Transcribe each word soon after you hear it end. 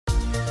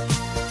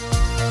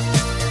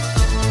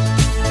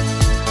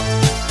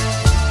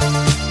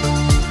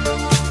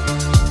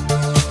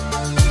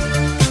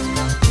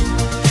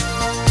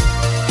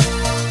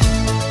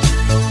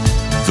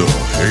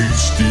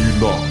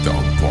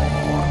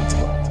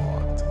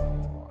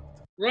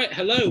Right,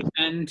 hello,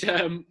 and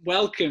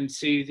welcome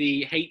to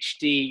the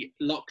HD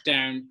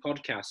Lockdown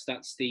podcast.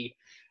 That's the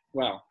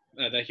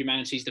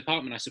humanities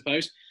department, I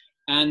suppose.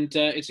 And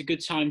it's a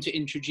good time to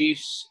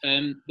introduce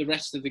the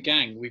rest of the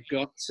gang. We've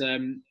got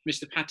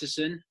Mr.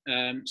 Patterson.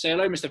 Say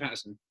hello, Mr.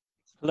 Patterson.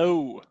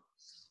 Hello.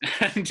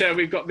 And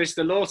we've got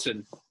Mr.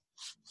 Lawton.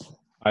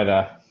 Hi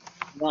there.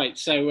 Right,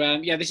 so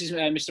this is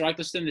Mr.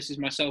 Eccleston. This is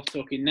myself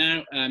talking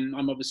now.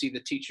 I'm obviously the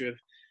teacher of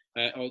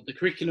or the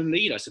curriculum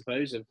lead, I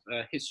suppose, of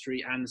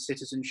history and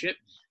citizenship,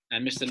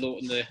 and Mr.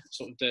 Lawton,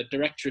 the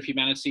director of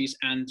humanities,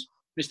 and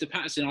Mr.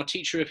 Patterson, our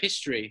teacher of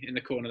history, in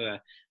the corner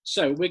there.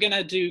 So we're going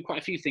to do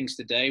quite a few things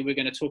today. We're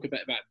going to talk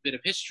about a bit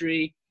of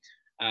history,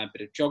 a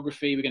bit of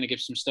geography. We're going to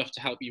give some stuff to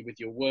help you with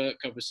your work.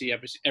 Obviously,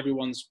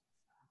 everyone's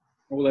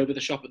all over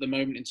the shop at the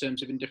moment in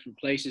terms of in different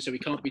places, so we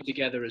can't be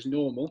together as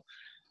normal.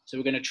 So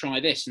we're going to try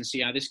this and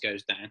see how this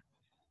goes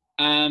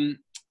down.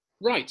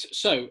 Right,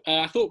 so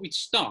I thought we'd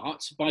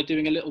start by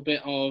doing a little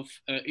bit of,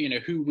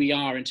 who we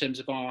are in terms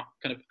of our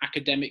kind of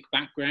academic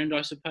background,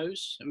 I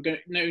suppose. We're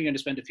going to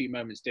spend a few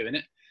moments doing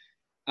it.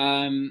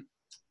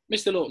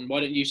 Mr. Lawton, why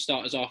don't you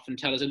start us off and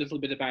tell us a little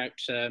bit about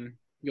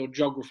your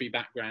geography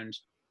background?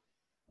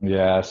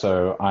 Yeah,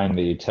 so I'm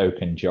the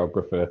token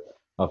geographer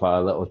of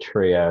our little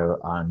trio,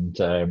 and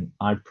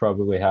I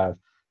probably have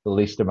the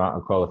least amount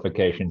of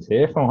qualifications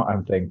here from what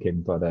I'm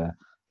thinking, but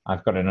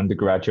I've got an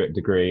undergraduate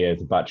degree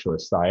as a Bachelor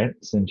of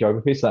Science in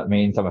Geography, so that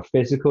means I'm a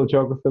physical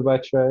geographer by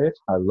trade.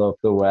 I love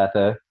the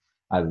weather,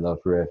 I love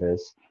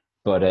rivers,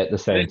 but at the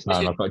same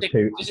time, I've got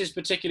two... This is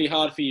particularly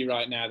hard for you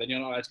right now, then you're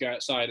not allowed to go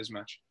outside as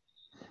much.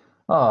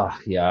 Oh,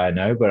 yeah, I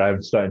know, but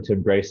I'm starting to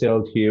embrace the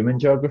old human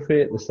geography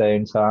at the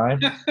same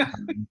time.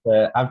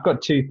 And, I've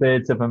got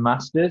 2/3 of a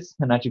master's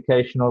in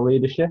educational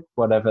leadership,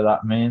 whatever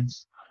that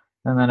means.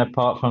 And then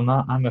apart from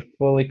that, I'm a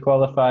fully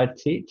qualified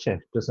teacher.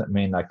 Doesn't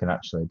mean I can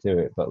actually do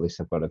it, but at least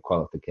I've got a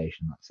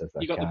qualification that says I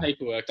can. You got the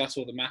paperwork, that's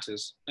all that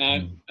matters.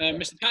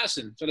 Mr.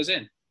 Patterson, fill us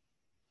in.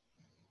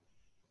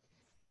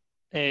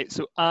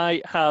 So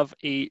I have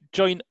a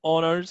joint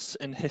honours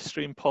in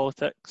history and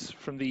politics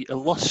from the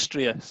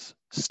illustrious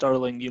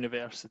Stirling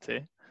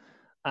University,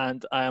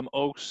 and I am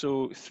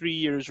also 3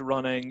 years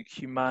running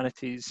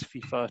humanities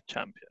FIFA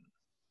champion.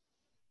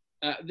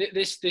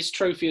 This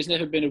trophy has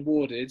never been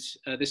awarded.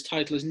 This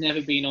title has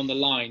never been on the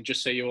line,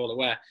 just so you're all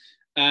aware.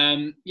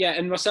 And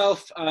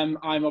myself, I've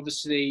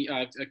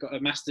got a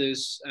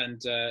master's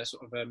and a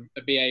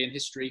BA in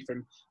history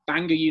from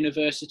Bangor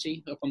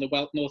University up on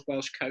the North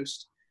Welsh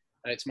coast.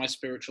 It's my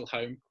spiritual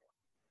home.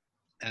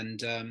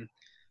 And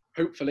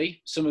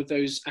hopefully some of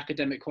those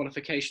academic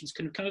qualifications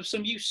can come of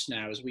some use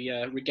now as we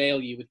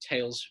regale you with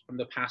tales from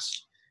the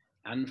past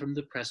and from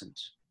the present.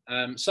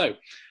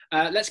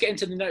 Let's get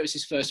into the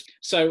notices first.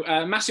 So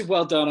massive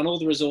well done on all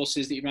the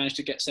resources that you managed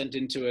to get sent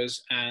into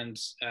us and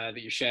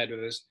that you shared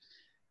with us.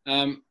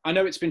 I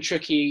know it's been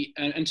tricky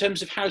in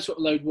terms of how to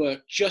upload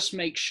work. Just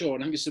make sure,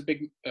 and I think it's a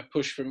big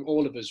push from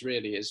all of us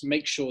really, is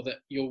make sure that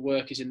your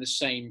work is in the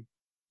same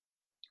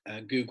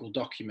Google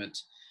document.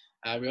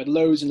 We had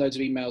loads and loads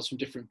of emails from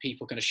different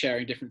people kind of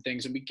sharing different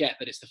things, and we get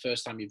that it's the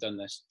first time you've done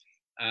this.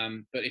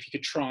 But if you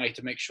could try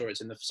to make sure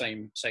it's in the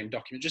same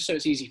document, just so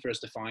it's easy for us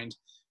to find,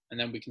 and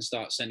then we can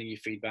start sending you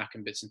feedback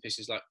and bits and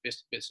pieces like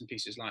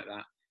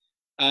that.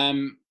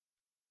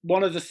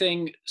 One other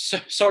thing,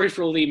 sorry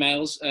for all the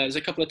emails. There's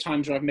a couple of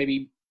times where I've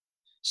maybe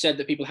said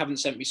that people haven't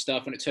sent me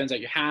stuff, and it turns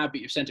out you have, but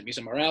you've sent it me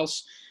somewhere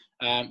else.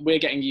 We're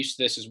getting used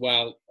to this as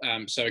well.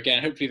 So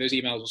again, hopefully those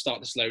emails will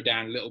start to slow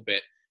down a little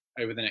bit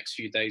over the next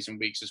few days and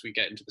weeks as we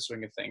get into the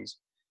swing of things.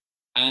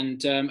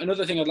 And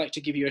another thing I'd like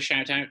to give you a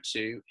shout out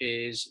to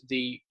is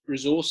the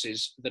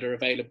resources that are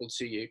available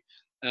to you.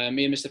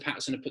 Me and Mr.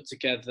 Patterson have put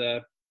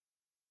together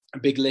a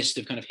big list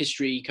of kind of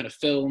history, kind of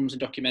films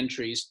and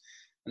documentaries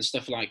and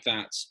stuff like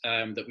that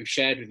that we've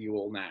shared with you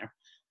all now.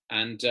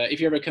 And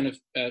if you're ever kind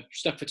of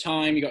stuck for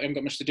time, you haven't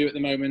got much to do at the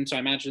moment, I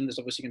imagine there's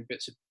obviously going to be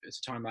bits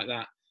of time like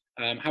that.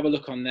 Have a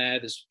look on there.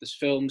 There's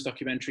films,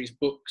 documentaries,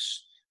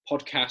 books,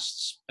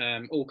 podcasts,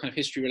 all kind of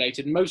history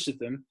related. Most of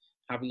them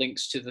have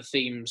links to the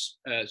themes,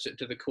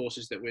 to the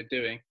courses that we're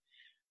doing.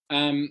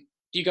 Do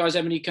you guys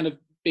have any kind of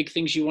big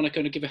things you want to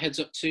kind of give a heads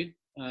up to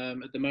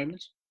at the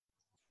moment?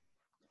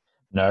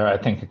 No, I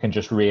think I can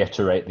just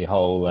reiterate the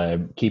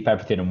whole keep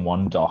everything in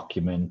one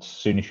document. As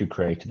soon as you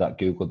created that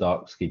Google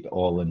Docs, keep it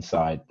all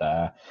inside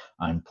there.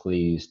 And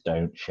please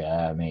don't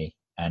share me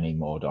any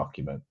more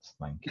documents.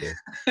 Thank you.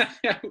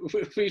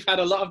 We've had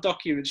a lot of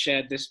documents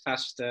shared this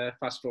past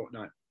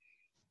fortnight.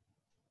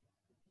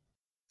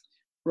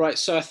 Right,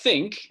 so I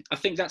think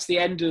that's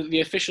the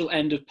official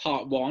end of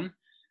part one.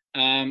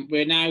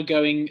 We're now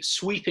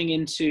sweeping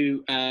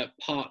into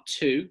part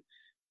two,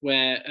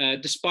 where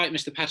despite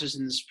Mr.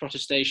 Patterson's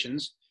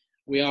protestations,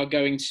 we are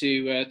going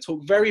to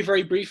talk very,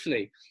 very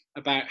briefly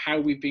about how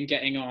we've been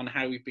getting on,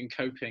 how we've been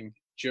coping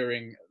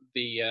during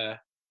the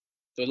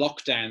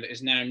lockdown that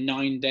is now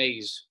 9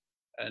 days,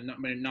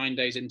 9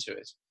 days into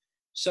it.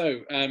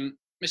 So,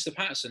 Mr.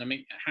 Patterson, I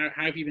mean, how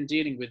have you been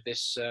dealing with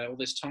this all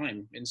this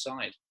time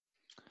inside?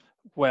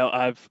 Well,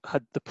 I've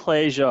had the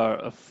pleasure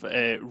of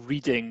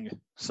reading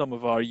some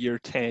of our Year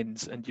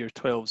 10s and Year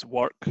 12s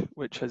work,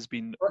 which has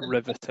been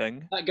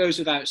riveting. That goes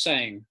without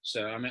saying.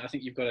 So, I mean, I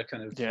think you've got to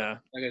kind of, Yeah.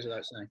 That goes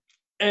without saying.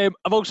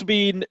 I've also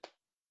been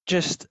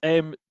just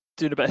doing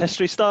a bit of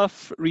history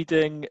stuff,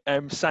 reading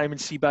Simon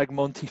Sebag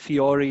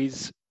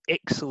Montefiore's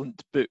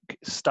excellent book,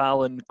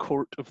 Stalin,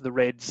 Court of the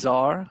Red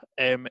Tsar.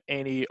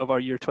 Any of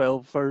our Year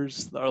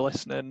 12ers that are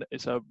listening,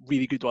 it's a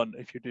really good one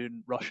if you're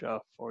doing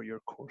Russia for your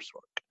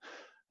coursework.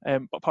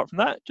 But apart from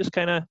that, just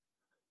kind of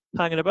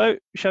hanging about,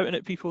 shouting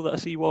at people that I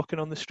see walking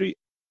on the street.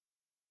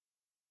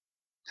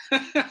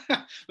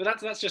 But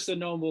that's just a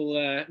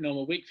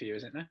normal week for you,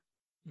 isn't it?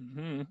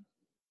 Mm-hmm.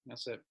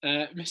 That's it.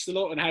 Mr.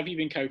 Lawton, how have you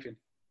been coping?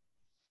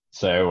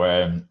 So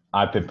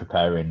I've been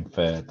preparing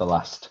for the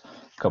last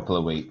couple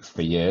of weeks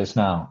for years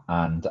now,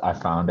 and I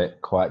found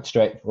it quite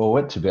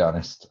straightforward, to be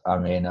honest. I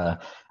mean,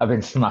 I've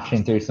been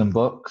smashing through some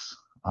books.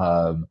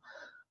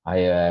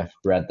 I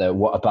read the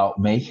What About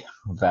Me,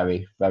 a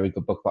very, very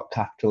good book about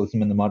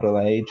capitalism in the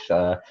modern age.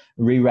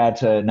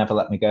 Reread Never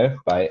Let Me Go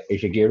by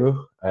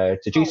Ishiguro.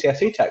 It's a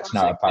GCSE text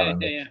now,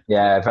 apparently.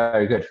 Yeah,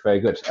 very good, very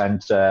good.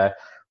 And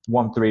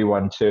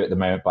 1312 at the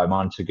moment by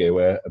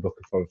Montagu, a book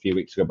from a few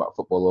weeks ago about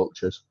football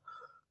ultras.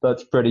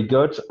 That's pretty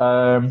good.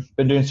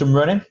 Been doing some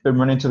running. Been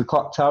running to the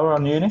clock tower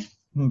on uni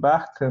and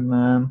back,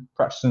 and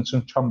practicing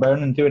some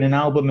trombone and doing an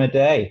album a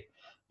day.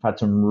 I've had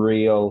some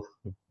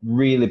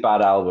really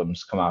bad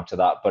albums come out of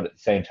that, but at the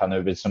same time, there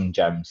have been some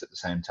gems at the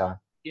same time.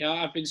 Yeah,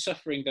 I've been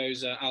suffering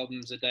those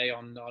albums a day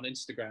on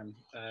Instagram,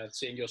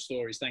 seeing your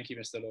stories. Thank you,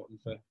 Mr. Lawton,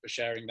 for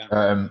sharing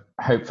that.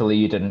 Hopefully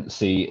you didn't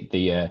see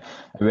the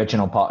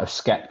original part of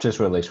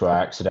Skepta's release where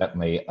I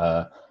accidentally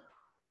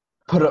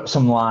put up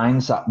some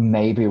lines that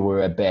maybe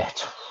were a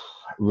bit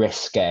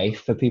risque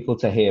for people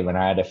to hear, and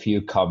I had a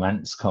few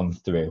comments come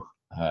through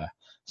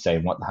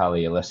saying, "What the hell are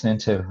you listening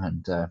to?"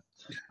 And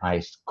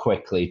I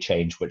quickly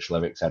changed which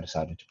lyrics I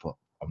decided to put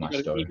on my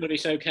story. You've got to be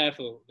so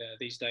careful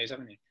these days,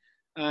 haven't you?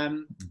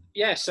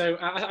 Yeah, so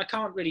I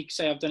can't really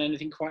say I've done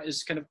anything quite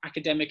as kind of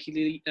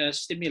academically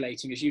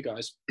stimulating as you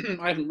guys.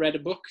 I haven't read a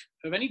book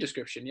of any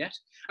description yet.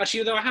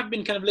 Actually, although I have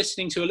been kind of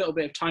listening to a little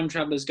bit of Time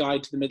Traveller's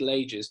Guide to the Middle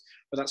Ages,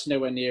 but that's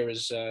nowhere near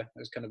as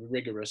kind of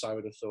rigorous, I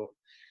would have thought.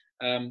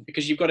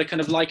 Because you've got to kind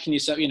of liken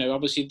yourself,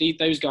 obviously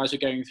those guys are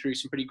going through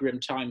some pretty grim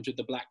times with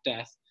the Black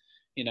Death.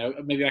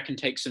 Maybe I can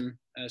take some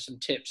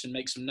tips and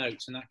make some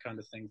notes and that kind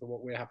of thing for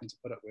what we're having to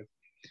put up with.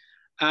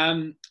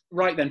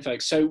 Right then,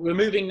 folks. So we're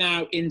moving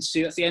now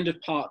into, that's the end of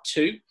part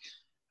 2.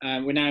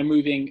 We're now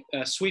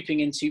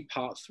sweeping into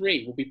part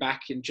 3. We'll be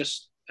back in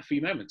just a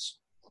few moments.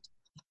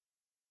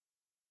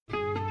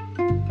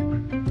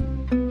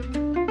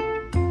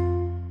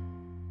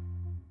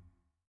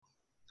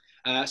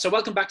 So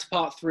welcome back to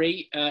part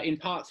 3. In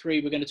part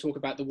 3, we're going to talk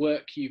about the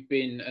work you've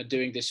been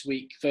doing this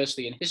week,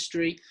 firstly in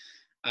history.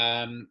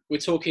 We're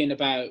talking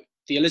about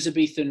the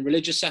Elizabethan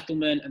religious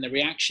settlement and the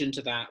reaction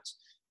to that.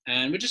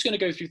 And we're just going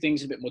to go through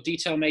things in a bit more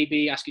detail,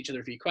 maybe ask each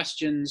other a few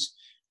questions,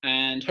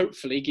 and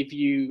hopefully give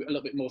you a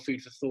little bit more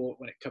food for thought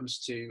when it comes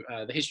to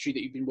the history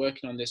that you've been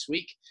working on this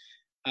week.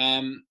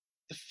 The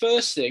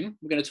first thing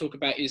we're going to talk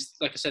about is,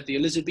 like I said, the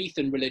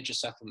Elizabethan religious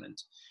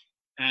settlement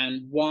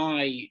and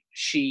why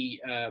she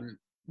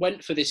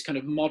went for this kind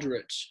of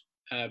moderate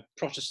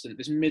Protestant,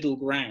 this middle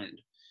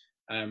ground,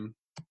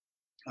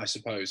 I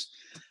suppose.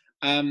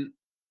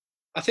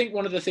 I think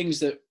one of the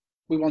things that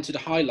we wanted to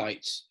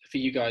highlight for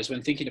you guys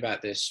when thinking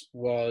about this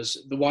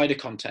was the wider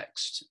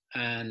context.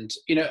 And,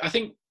 I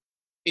think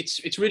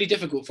it's really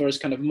difficult for us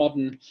kind of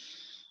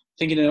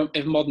thinking in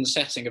a modern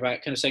setting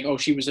about kind of saying, oh,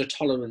 she was a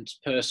tolerant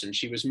person.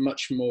 She was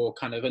much more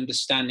kind of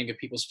understanding of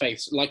people's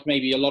faiths, like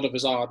maybe a lot of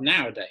us are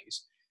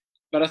nowadays.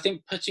 But I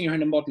think putting her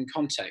in a modern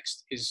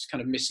context is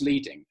kind of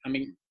misleading. I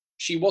mean,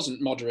 she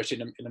wasn't moderate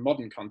in a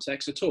modern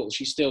context at all.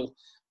 She still,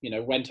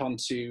 went on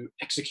to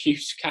execute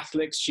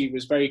Catholics. She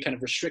was very kind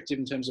of restrictive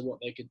in terms of what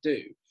they could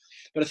do.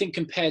 But I think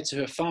compared to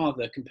her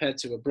father, compared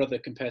to her brother,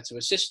 compared to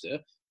her sister,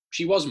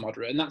 she was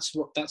moderate, and that's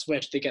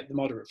where they get the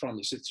moderate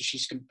from. So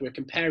we're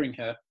comparing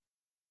her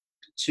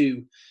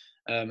to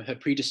her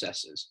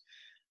predecessors.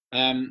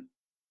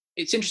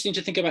 It's interesting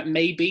to think about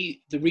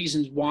maybe the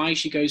reasons why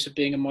she goes for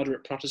being a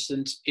moderate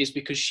Protestant is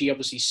because she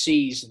obviously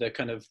sees the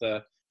kind of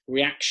the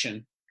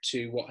reaction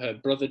to what her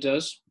brother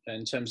does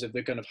in terms of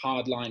the kind of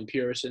hardline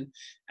Puritan,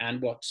 and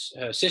what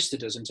her sister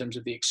does in terms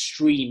of the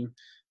extreme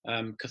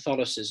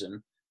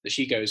Catholicism that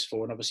she goes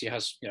for, and obviously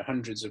has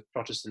hundreds of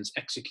Protestants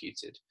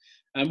executed.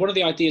 And one of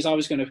the ideas I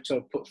was going to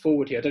sort of put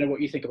forward here, I don't know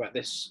what you think about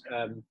this,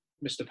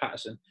 Mr.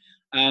 Patterson,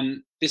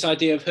 this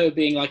idea of her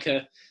being like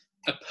a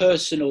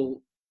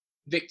personal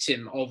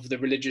victim of the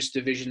religious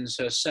divisions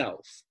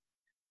herself,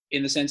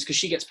 in the sense, because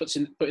she gets put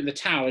in the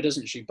tower,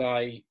 doesn't she,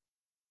 by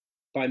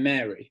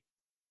Mary.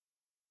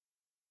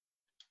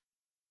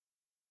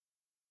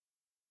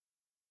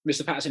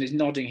 Mr. Patterson is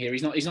nodding here.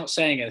 He's not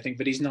saying anything,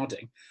 but he's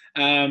nodding.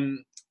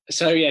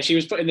 So yeah, she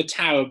was put in the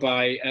tower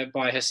by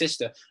her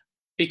sister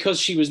because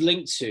she was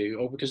linked to,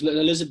 or because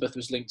Elizabeth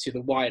was linked to,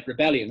 the Wyatt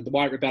Rebellion. The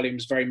Wyatt Rebellion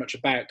was very much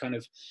about kind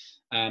of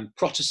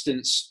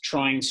Protestants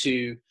trying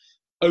to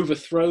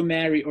overthrow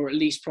Mary, or at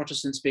least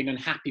Protestants being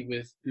unhappy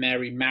with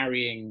Mary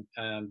marrying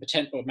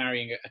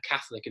marrying a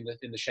Catholic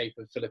in the shape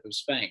of Philip of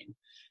Spain,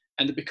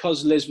 and that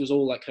because Liz was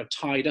all like kind of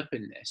tied up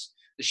in this,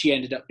 that she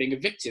ended up being a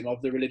victim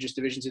of the religious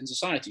divisions in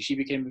society. She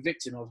became a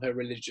victim of her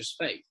religious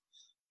faith,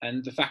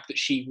 and the fact that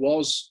she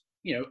was,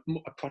 you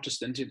know, a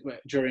Protestant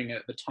during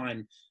the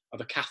time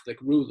of a Catholic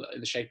ruler in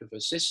the shape of her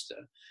sister.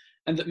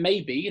 And that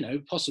maybe, you know,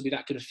 possibly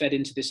that could have fed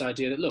into this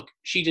idea that, look,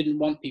 she didn't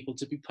want people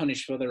to be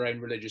punished for their own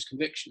religious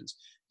convictions.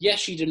 Yes,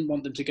 she didn't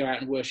want them to go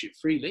out and worship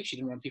freely. She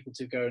didn't want people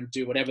to go and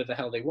do whatever the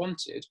hell they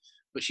wanted,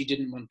 but she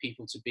didn't want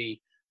people to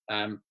be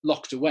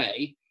locked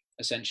away,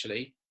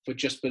 essentially, for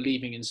just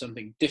believing in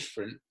something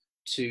different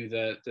to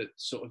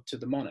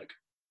the monarch.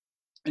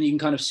 And you can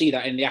kind of see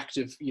that in the Act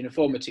of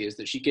Uniformity, is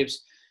that she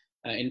gives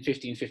in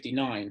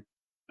 1559.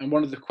 And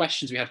one of the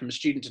questions we had from a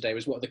student today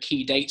was, what are the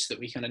key dates that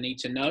we kind of need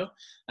to know?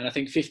 And I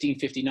think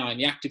 1559,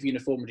 the Act of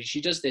Uniformity,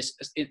 she does this,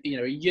 you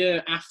know, a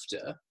year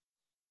after,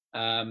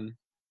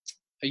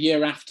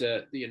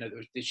 you know,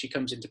 she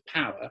comes into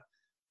power.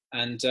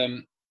 And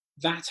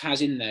that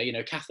has in there, you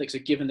know, Catholics are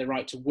given the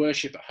right to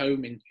worship at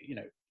home in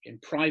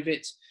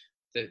private.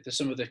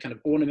 Some of the kind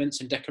of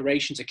ornaments and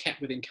decorations are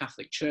kept within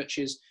Catholic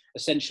churches,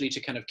 essentially to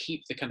kind of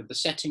keep the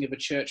setting of a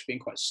church being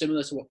quite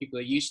similar to what people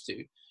are used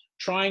to,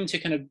 trying to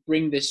kind of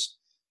bring this,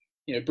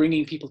 you know,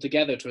 bringing people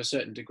together to a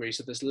certain degree,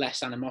 so there's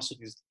less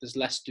animosity, there's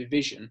less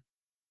division.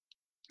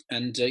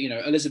 And you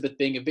know, Elizabeth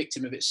being a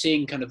victim of it,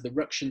 seeing kind of the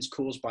ructions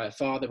caused by a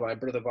father, by a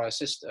brother, by a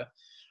sister,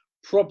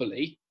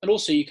 probably, and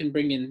also you can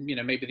bring in, you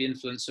know, maybe the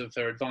influence of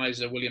her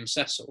advisor William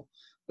Cecil,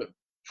 but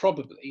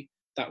probably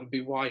that would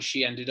be why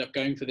she ended up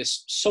going for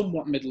this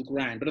somewhat middle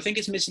ground. But I think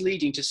it's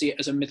misleading to see it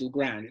as a middle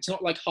ground. It's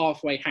not like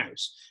halfway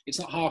house. It's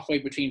not halfway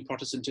between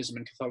Protestantism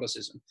and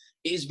Catholicism.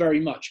 It is very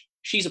much,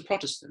 she's a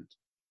Protestant,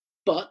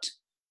 but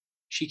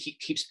she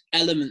keeps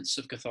elements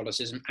of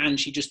Catholicism, and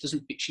she just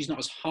doesn't. She's not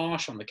as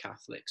harsh on the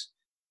Catholics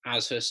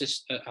as her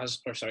sister,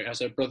 as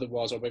her brother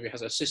was, or maybe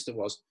as her sister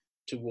was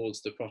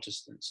towards the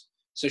Protestants.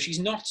 So she's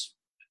not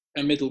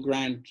a middle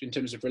ground in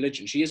terms of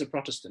religion. She is a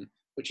Protestant,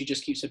 but she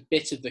just keeps a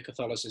bit of the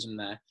Catholicism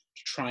there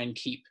to try and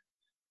keep,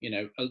 you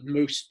know,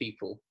 most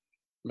people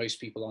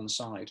on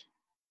side.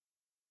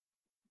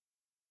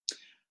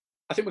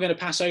 I think we're going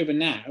to pass over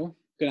now.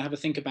 Going to have a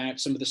think about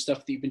some of the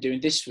stuff that you've been doing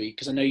this week,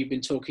 because I know you've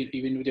been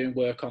doing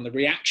work on the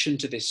reaction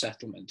to this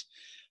settlement.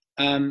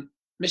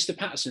 Mr.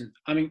 Patterson,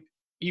 I mean,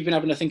 you've been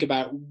having to think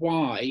about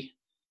why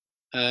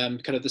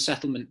kind of the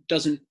settlement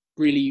doesn't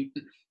really,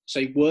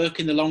 say,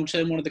 work in the long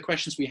term. One of the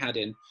questions we had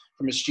in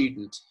from a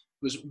student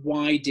was,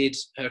 why did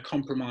her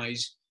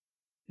compromise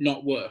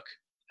not work?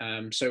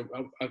 So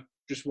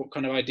just what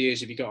kind of ideas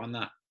have you got on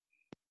that?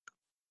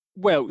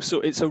 Well,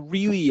 so it's a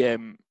really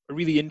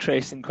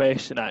interesting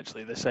question,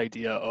 actually, this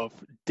idea of,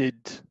 did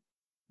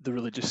the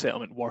religious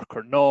settlement work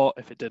or not?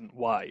 If it didn't,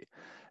 why?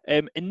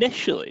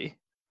 Initially,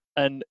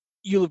 and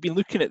you'll have been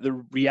looking at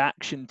the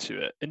reaction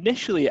to it,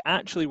 initially it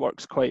actually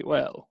works quite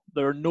well.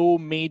 There are no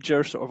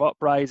major sort of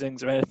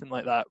uprisings or anything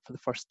like that for the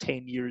first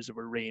 10 years of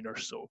her reign or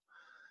so.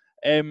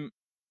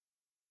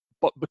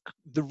 But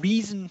the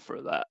reason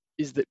for that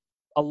is that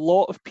a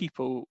lot of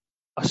people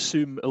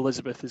assume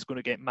Elizabeth is going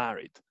to get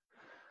married,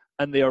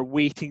 and they are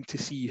waiting to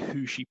see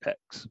who she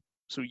picks.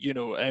 So, you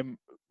know,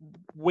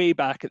 way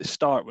back at the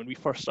start, when we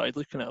first started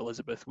looking at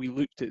Elizabeth, we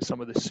looked at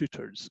some of the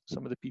suitors,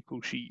 some of the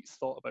people she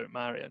thought about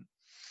marrying.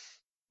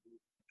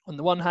 On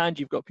the one hand,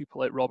 you've got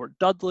people like Robert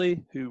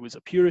Dudley, who was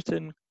a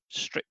Puritan,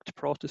 strict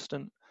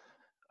Protestant,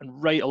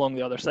 and right along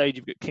the other side,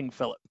 you've got King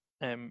Philip,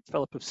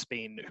 Philip of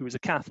Spain, who was a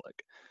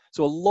Catholic.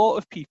 So a lot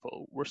of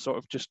people were sort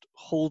of just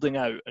holding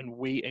out and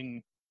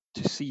waiting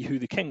to see who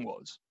the king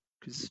was,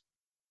 because,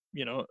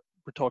 you know,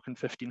 we're talking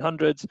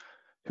 1500s,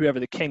 whoever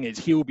the king is,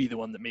 he'll be the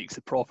one that makes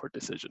the proper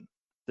decision.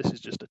 This is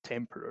just a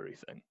temporary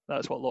thing.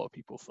 That's what a lot of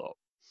people thought.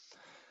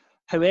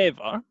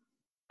 However,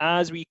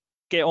 as we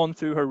get on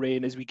through her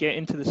reign, as we get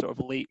into the sort of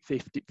late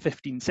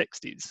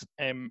 1560s,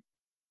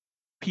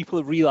 people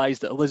have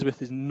realised that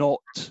Elizabeth is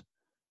not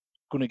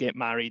going to get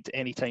married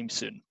anytime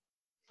soon.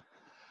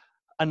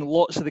 And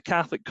lots of the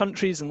Catholic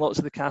countries and lots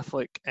of the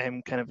Catholic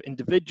kind of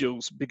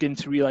individuals begin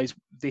to realise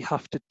they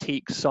have to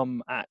take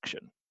some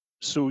action.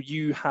 So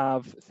you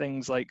have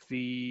things like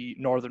the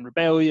Northern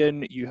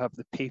Rebellion, you have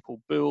the Papal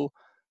Bull,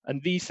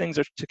 and these things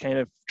are to kind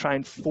of try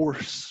and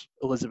force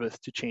Elizabeth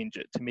to change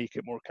it, to make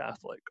it more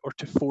Catholic, or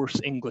to force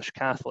English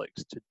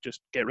Catholics to just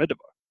get rid of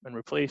her and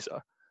replace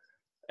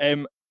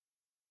her.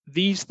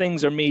 These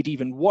things are made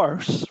even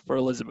worse for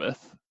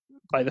Elizabeth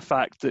by the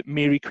fact that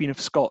Mary, Queen of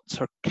Scots,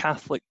 her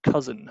Catholic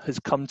cousin, has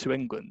come to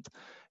England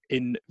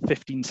in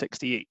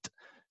 1568.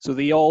 So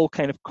they all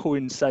kind of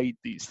coincide,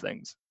 these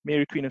things.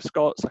 Mary, Queen of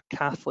Scots, a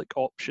Catholic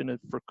option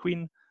for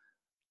Queen,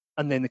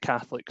 and then the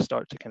Catholics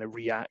start to kind of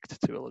react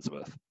to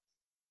Elizabeth.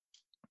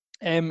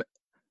 And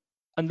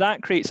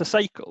that creates a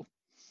cycle.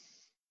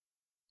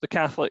 The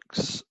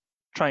Catholics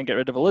try and get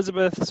rid of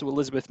Elizabeth, so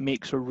Elizabeth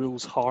makes her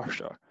rules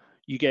harsher.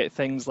 You get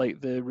things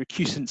like the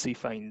recusancy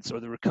fines or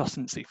the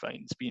recussancy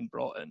fines being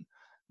brought in.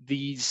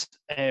 these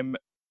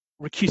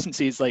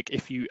recusancy is like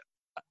if you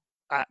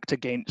act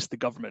against the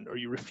government or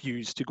you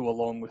refuse to go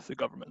along with the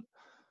government.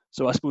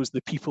 So I suppose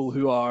the people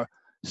who are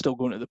still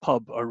going to the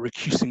pub are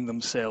recusing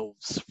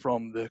themselves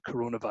from the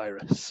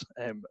coronavirus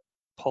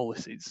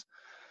policies.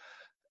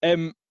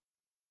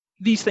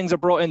 These things are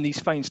brought in, these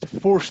fines, to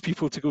force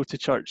people to go to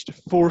church, to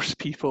force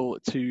people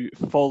to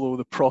follow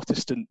the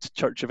Protestant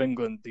Church of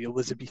England, the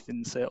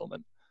Elizabethan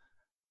settlement.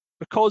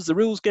 Because the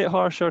rules get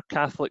harsher,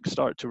 Catholics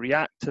start to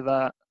react to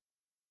that,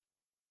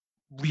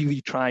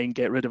 really try and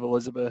get rid of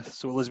Elizabeth.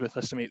 So Elizabeth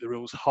has to make the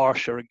rules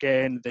harsher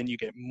again, then you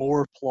get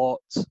more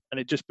plots,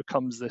 and it just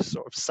becomes this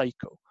sort of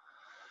cycle.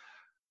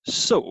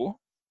 So,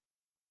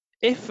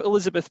 if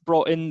Elizabeth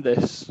brought in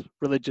this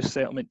religious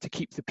settlement to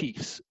keep the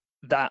peace,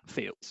 that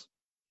fails.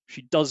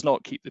 She does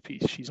not keep the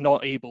peace. She's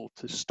not able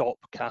to stop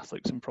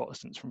Catholics and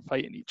Protestants from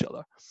fighting each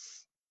other.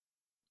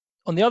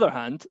 On the other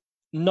hand,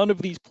 none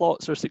of these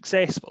plots are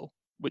successful,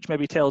 which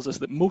maybe tells us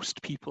that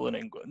most people in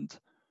England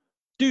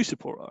do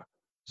support her.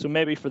 So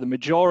maybe for the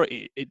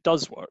majority, it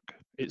does work.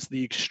 It's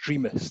the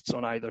extremists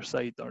on either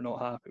side that are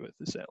not happy with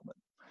the settlement.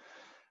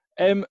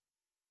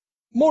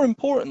 More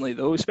importantly,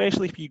 though,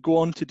 especially if you go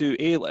on to do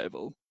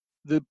A-level,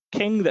 the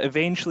king that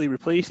eventually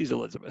replaces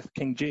Elizabeth,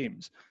 King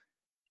James,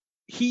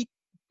 he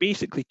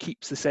basically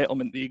keeps the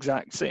settlement the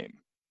exact same.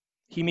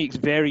 He makes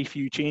very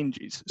few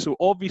changes. So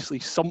obviously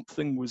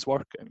something was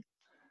working.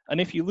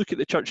 And if you look at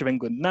the Church of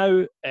England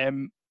now,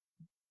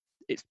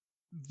 it's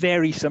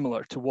very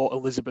similar to what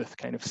Elizabeth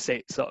kind of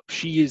sets up.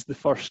 She is the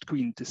first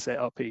queen to set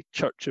up a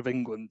Church of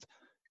England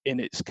in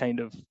its kind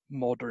of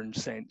modern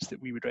sense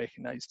that we would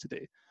recognise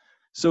today.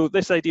 So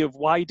this idea of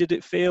why did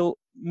it fail?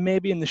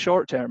 Maybe in the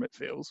short term it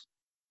fails.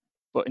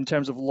 But in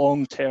terms of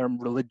long-term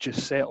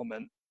religious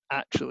settlement,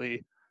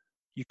 actually,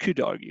 you could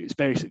argue it's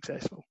very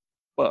successful.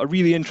 But a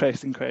really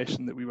interesting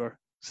question that we were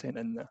sent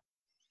in there.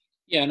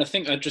 Yeah, and I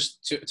think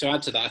just to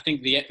add to that, I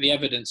think the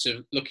evidence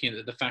of looking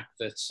at the fact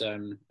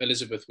that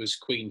Elizabeth was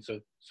queen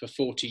for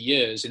 40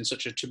 years in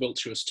such a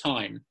tumultuous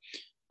time,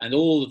 and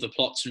all of the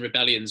plots and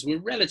rebellions were,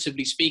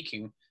 relatively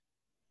speaking,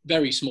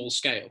 very small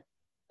scale,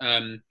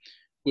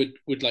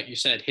 would, like you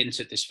said, hint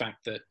at this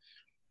fact that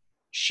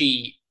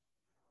she,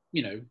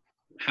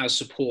 has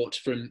support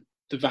from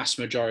the vast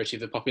majority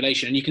of the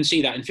population. And you can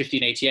see that in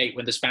 1588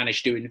 when the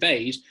Spanish do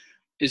invade,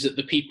 is that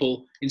the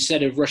people,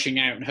 instead of rushing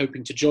out and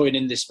hoping to join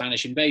in this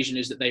Spanish invasion,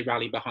 is that they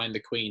rally behind the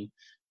Queen,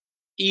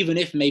 even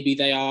if maybe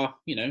they are,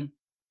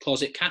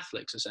 closet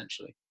Catholics,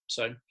 essentially.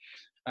 So,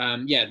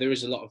 there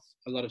is a lot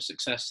of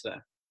success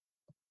there.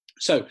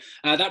 So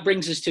that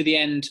brings us to the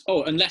end.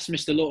 Oh, unless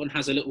Mr. Lawton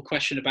has a little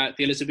question about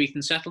the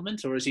Elizabethan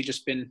settlement, or has he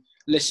just been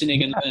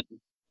listening and learning?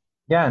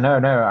 Yeah, no,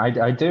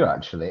 I do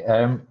actually.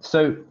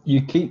 So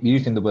you keep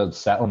using the word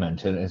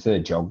settlement, and as a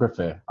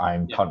geographer,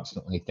 I'm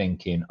constantly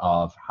thinking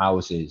of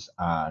houses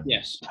and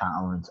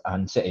towns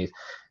and cities.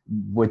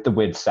 With the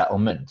word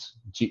settlement,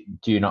 do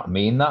you not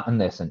mean that in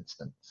this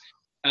instance?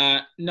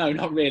 No,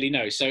 not really.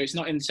 No. So it's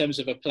not in terms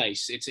of a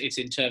place. It's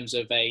in terms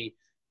of a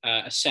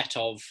set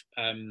of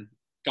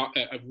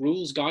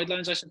rules,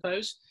 guidelines, I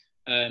suppose.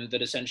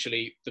 That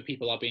essentially the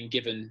people are being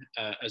given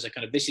as a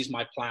kind of, this is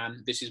my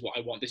plan, this is what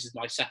I want, this is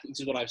what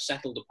I've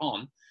settled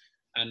upon,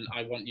 and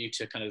I want you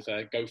to kind of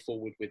go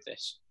forward with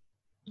this.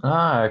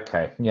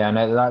 Okay. Yeah,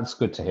 no, that's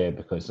good to hear,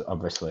 because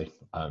obviously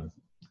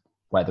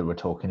whether we're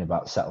talking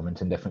about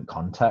settlement in different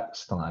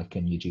contexts, like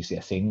in your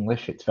GCSE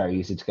English, it's very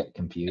easy to get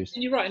confused.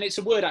 And you're right, and it's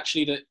a word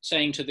actually that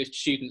saying to the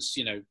students,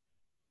 the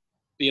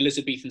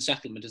Elizabethan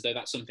settlement, as though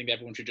that's something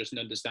everyone should just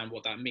understand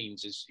what that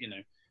means, is,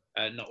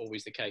 not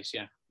always the case.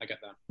 Yeah, I get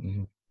that.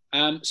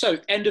 Mm-hmm. So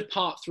end of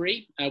part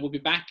 3. We'll be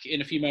back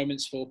in a few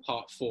moments for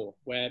part 4,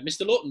 where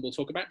Mr. Lawton will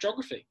talk about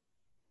geography.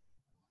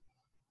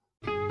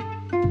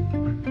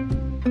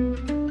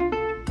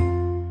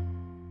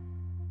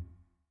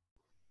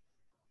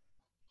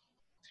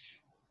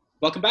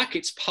 Welcome back.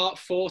 It's part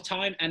 4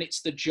 time, and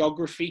it's the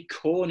Geography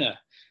Corner.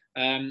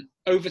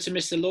 Over to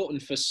Mr.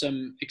 Lawton for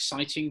some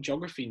exciting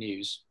geography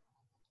news.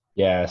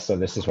 Yeah, so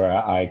this is where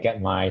I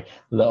get my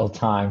little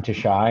time to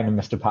shine, and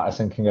Mr.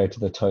 Patterson can go to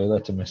the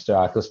toilet, and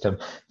Mr. Eccleston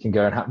can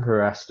go and have a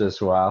rest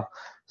as well.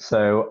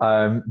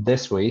 So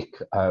this week,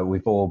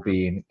 we've all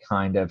been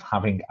kind of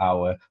having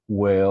our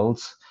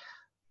worlds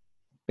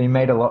being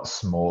made a lot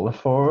smaller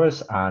for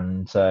us,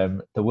 and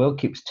the world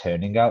keeps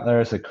turning out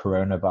there as the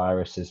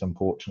coronavirus is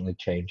unfortunately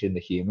changing the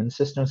human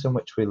systems in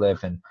which we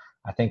live. And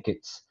I think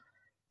it's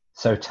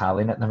so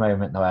telling at the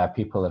moment where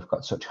people have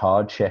got such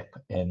hardship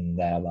in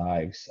their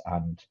lives,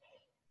 and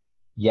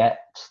yet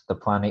the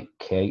planet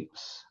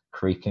keeps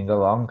creaking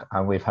along.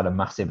 And we've had a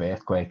massive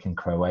earthquake in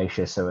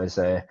Croatia, so as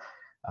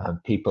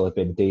people have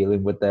been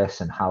dealing with this,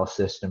 and health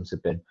systems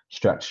have been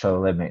stretched to the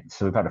limit.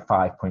 So we've had a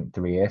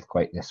 5.3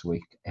 earthquake this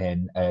week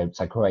in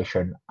Croatia,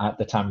 and at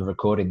the time of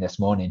recording this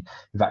morning,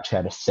 we've actually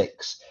had a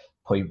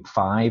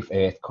 6.5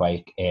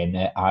 earthquake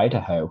in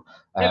Idaho.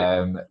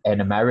 In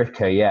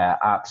America. Yeah,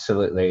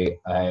 absolutely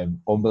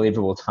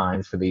unbelievable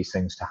times for these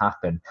things to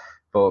happen.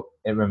 But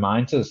it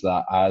reminds us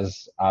that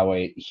as our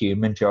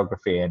human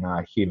geography and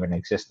our human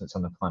existence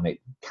on the planet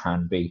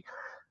can be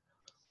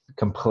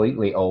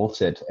completely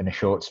altered in a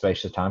short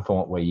space of time from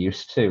what we're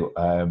used to,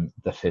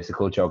 the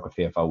physical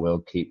geography of our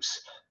world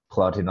keeps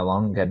plodding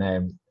along.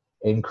 And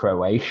in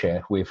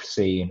Croatia, we've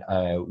seen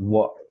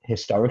what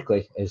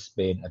historically has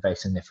been a very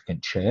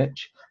significant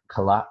church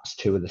collapse.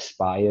 Two of the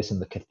spires in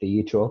the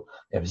cathedral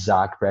of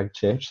Zagreb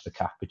Church, the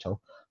capital,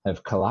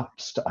 have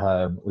collapsed.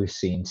 We've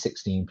seen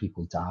 16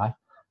 people die.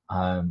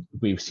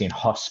 We've seen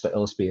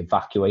hospitals be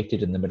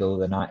evacuated in the middle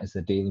of the night as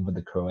they're dealing with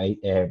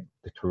the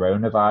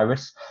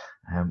coronavirus.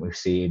 We've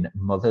seen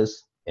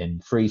mothers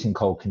in freezing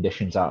cold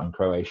conditions out in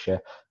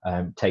Croatia,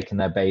 taking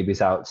their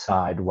babies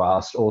outside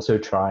whilst also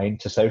trying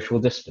to social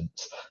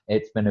distance.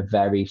 It's been a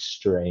very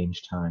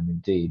strange time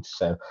indeed.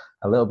 So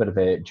a little bit of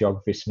a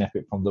geography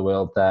snippet from the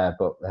world there,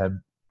 but at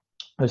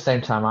the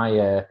same time,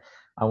 I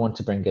want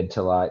to bring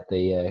into light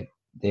the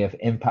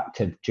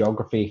impact of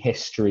geography,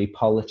 history,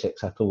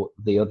 politics. I thought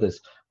the others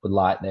would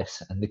like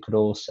this, and they could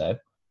also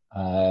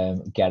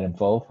get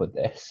involved with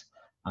this.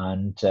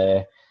 And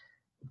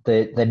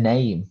the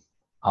name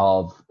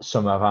of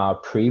some of our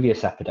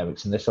previous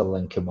epidemics, and this will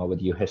link in well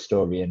with you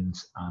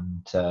historians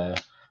and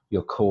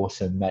your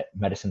course in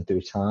medicine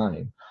through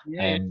time.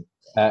 Yeah.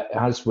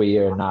 As we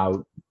are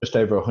now just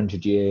over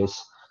 100 years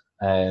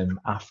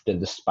after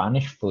the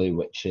Spanish flu,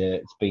 which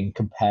it's been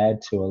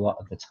compared to a lot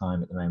of the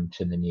time at the moment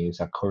in the news,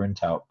 our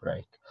current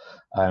outbreak.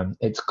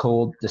 It's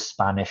called the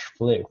Spanish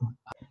flu.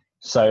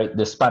 So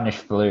the Spanish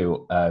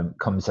flu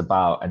comes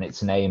about, and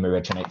its name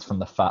originates from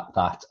the fact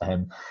that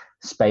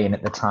Spain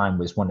at the time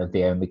was one of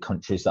the only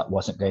countries that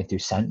wasn't going through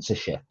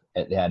censorship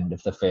at the end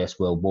of the First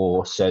World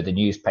War. So the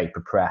newspaper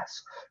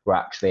press were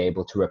actually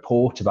able to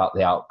report about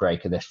the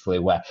outbreak of this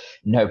flu, where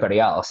nobody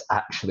else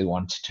actually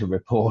wanted to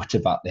report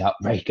about the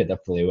outbreak of the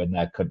flu in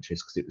their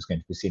countries, because it was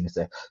going to be seen as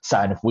a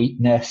sign of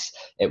weakness.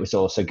 It was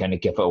also going to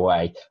give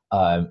away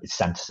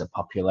centers of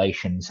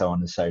population, so on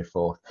and so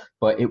forth.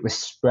 But it was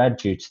spread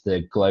due to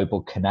the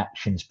global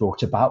connections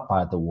brought about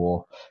by the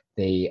war,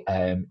 the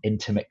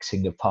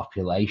intermixing of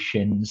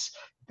populations,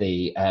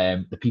 the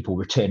people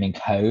returning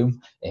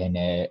home in,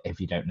 if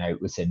you don't know,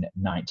 it was in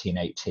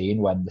 1918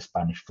 when the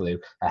Spanish flu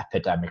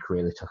epidemic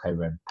really took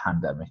over, and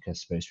pandemic, I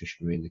suppose we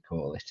should really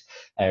call it,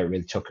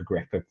 really took a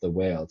grip of the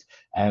world.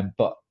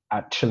 But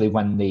actually,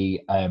 when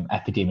the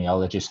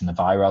epidemiologists and the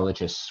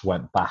virologists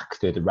went back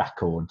through the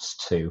records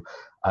to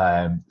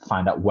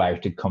find out where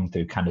it had come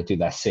through, kind of do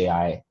their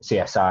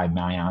CSI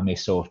Miami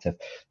sort of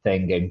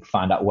thing and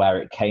find out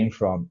where it came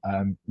from.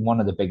 One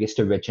of the biggest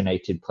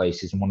originated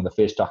places and one of the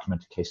first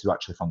documented cases were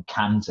actually from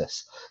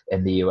Kansas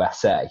in the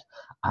USA.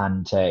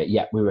 And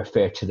yet we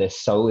refer to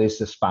this solely as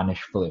the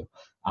Spanish flu.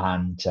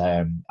 And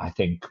I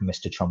think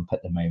Mr. Trump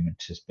at the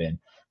moment has been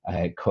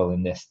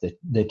calling this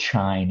the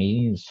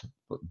Chinese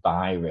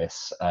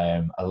virus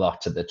a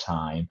lot of the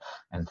time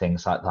and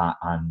things like that.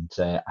 And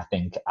I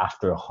think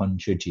after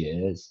 100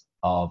 years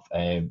of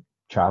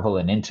travel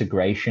and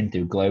integration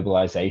through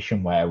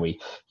globalization, where we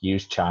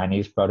use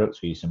Chinese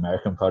products, we use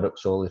American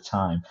products all the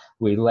time,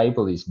 we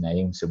label these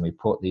names and we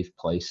put these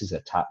places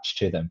attached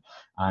to them.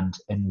 And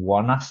in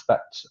one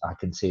aspect, I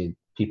can see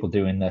people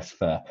doing this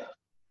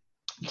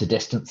to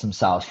distance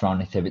themselves from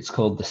it. If it's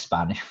called the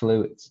Spanish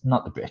flu, it's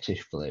not the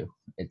British flu.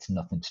 It's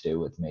nothing to do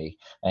with me.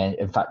 And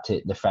in fact,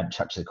 the French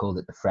actually called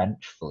it the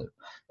French flu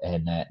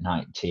in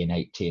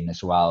 1918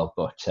 as well.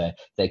 But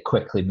they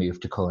quickly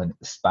moved to calling it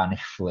the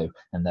Spanish flu,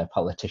 and their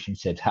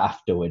politicians did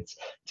afterwards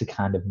to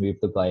kind of move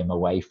the blame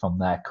away from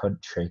their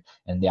country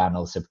in the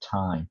annals of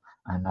time.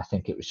 And I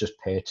think it was just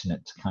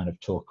pertinent to kind of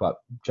talk about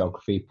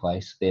geography,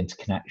 place, the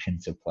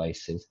interconnections of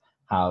places,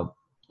 how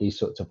these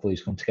sorts of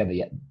flus come together,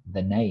 yet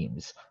the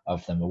names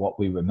of them are what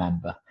we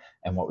remember,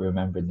 and what we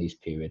remember in these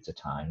periods of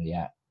time,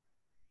 yet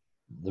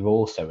they're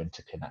also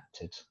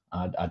interconnected.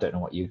 I don't know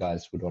what you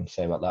guys would want to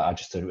say about that. I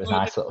just thought it was a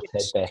nice little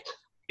tidbit.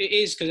 It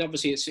is, because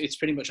obviously it's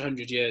pretty much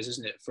 100 years,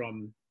 isn't it,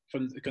 from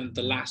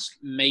the last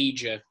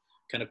major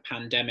kind of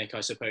pandemic,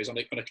 I suppose, on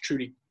a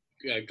truly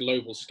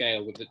global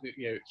scale with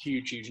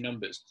huge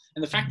numbers.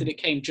 And the fact that it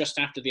came just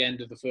after the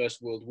end of the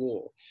First World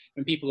War,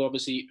 when people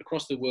obviously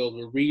across the world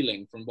were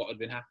reeling from what had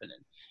been happening,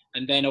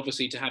 and then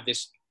obviously to have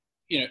this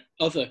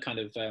other kind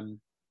of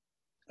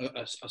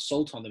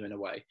assault on them in a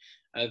way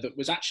that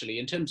was actually,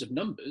 in terms of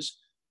numbers,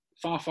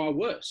 far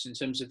worse in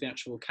terms of the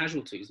actual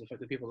casualties, the fact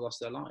that people lost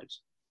their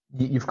lives.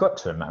 You've got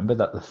to remember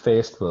that the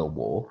First World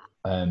War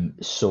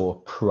saw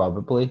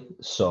probably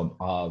some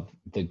of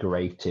the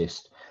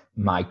greatest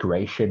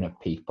migration of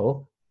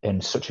people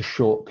in such a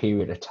short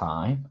period of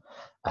time,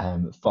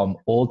 from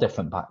all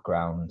different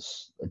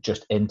backgrounds,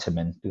 just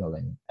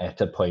intermingling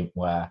at a point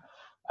where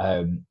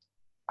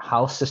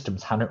health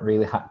systems hadn't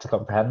really had to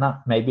comprehend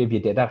that. Maybe if you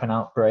did have an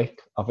outbreak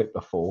of it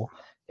before,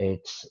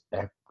 it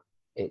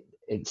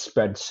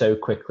spread so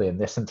quickly in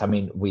this sense. I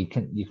mean,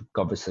 you've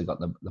obviously got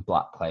the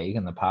Black Plague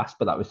in the past,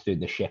 but that was through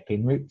the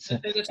shipping routes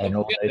and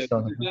all those things.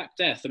 The Black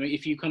Death. I mean,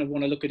 if you kind of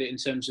want to look at it in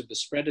terms of the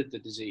spread of the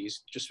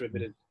disease, just for a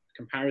bit of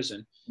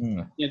comparison,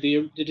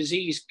 the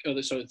disease,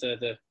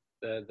 the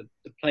the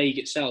plague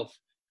itself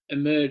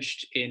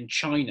emerged in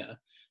China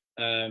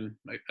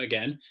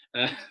again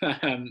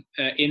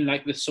in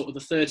like the sort of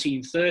the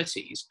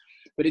 1330s,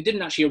 but it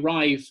didn't actually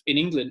arrive in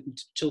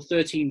England until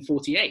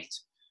 1348.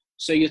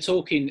 So you're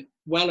talking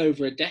well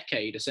over a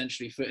decade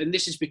essentially and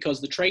this is because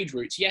the trade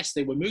routes, yes,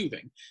 they were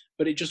moving,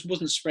 but it just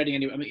wasn't spreading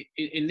anywhere. I mean,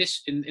 in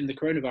the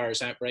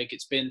coronavirus outbreak,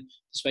 it's been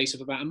the space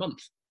of about a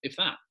month, if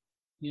that.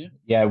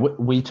 Yeah,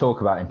 we talk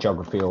about in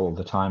geography all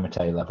the time at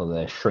A level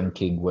the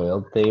shrinking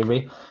world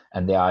theory,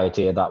 and the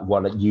idea that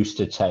what it used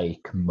to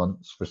take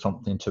months for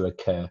something to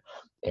occur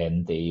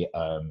in the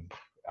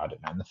I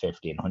don't know, in the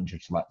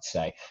 1500s, let's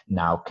say,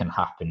 now can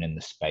happen in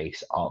the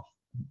space of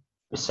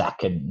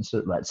seconds,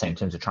 let's say, in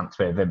terms of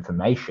transfer of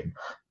information.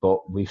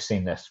 But we've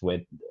seen this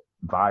with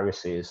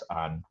viruses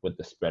and with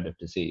the spread of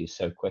disease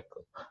so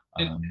quickly.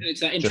 And it's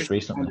that interesting just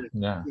recently,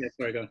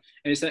 sorry, go on.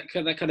 And it's that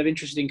kind of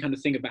interesting kind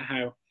of thing about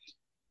how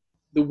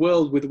the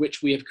world with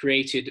which we have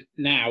created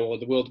now, or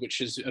the world which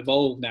has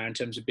evolved now in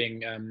terms of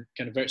being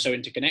kind of very, so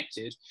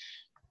interconnected,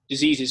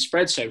 diseases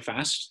spread so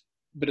fast,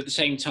 but at the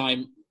same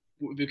time,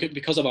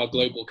 because of our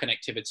global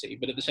connectivity,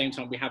 but at the same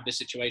time, we have this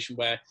situation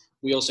where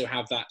we also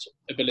have that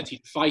ability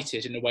to fight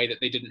it in a way that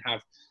they didn't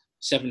have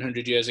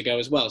 700 years ago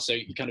as well. So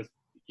you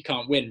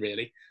can't win,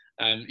 really.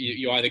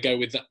 You either go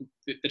with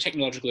the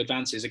technological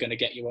advances are going to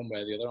get you one way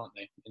or the other, aren't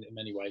they, in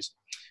many ways?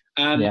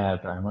 Yeah,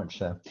 very much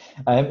so.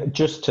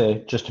 Just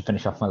to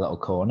finish off my little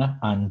corner,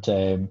 and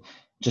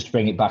just to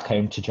bring it back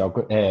home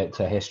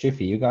to history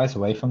for you guys,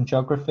 away from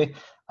geography.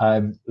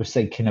 I was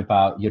thinking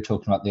about, you're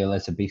talking about the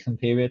Elizabethan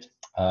period,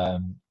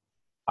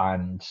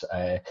 and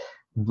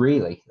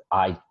really,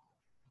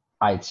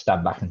 I'd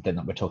stand back and think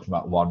that we're talking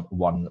about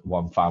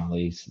one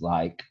family's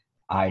like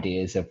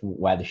ideas of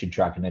where they should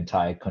drag an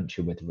entire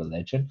country with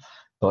religion,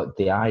 but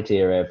the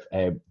idea of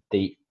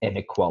the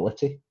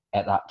inequality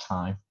at that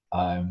time.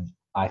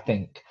 I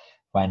think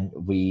when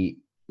we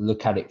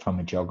look at it from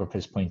a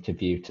geographer's point of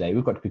view today,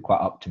 we've got to be quite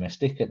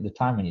optimistic. At the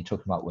time when you're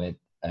talking about with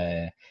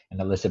in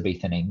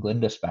Elizabethan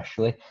England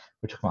especially,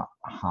 we're talking about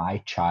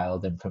high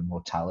child infant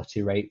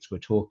mortality rates. We're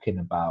talking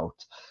about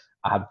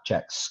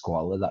abject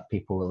squalor that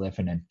people were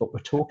living in, but we're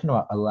talking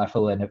about a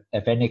level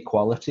of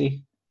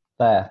inequality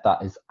there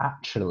that is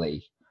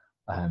actually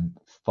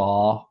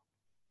far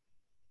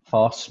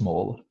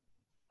smaller,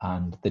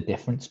 and the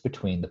difference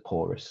between the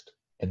poorest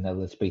in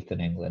Elizabethan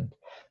England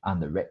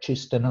and the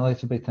richest in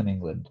Elizabethan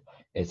England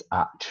is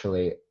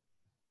actually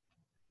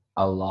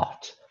a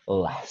lot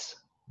less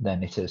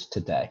than it is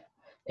today.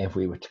 If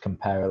we were to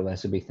compare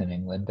Elizabethan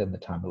England in the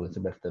time of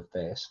Elizabeth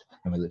I,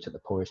 and we looked at the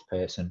poorest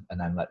person, and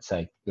then let's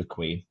say the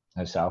Queen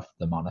herself,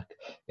 the monarch,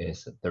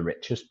 is the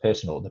richest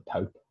person, or the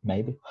Pope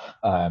maybe,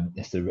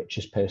 is the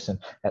richest person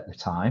at the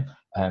time,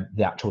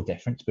 the actual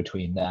difference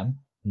between them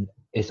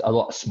is a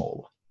lot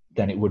smaller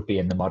than it would be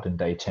in the modern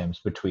day terms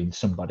between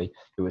somebody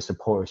who is the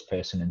poorest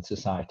person in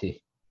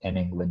society in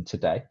England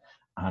today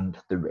and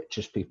the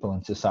richest people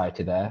in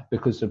society there,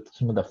 because of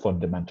some of the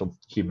fundamental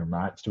human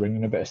rights to bring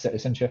in a bit of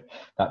citizenship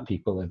that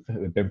people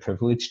have been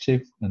privileged to,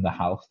 and the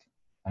health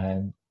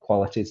and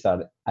qualities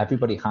that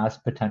everybody has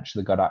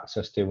potentially got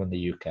access to in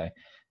the UK.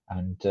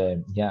 And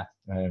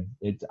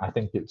I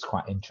think it's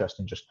quite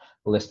interesting just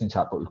listening to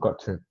that, but we've got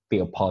to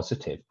feel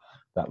positive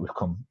that we've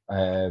come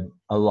a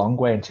long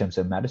way in terms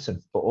of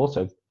medicine, but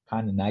also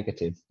kind of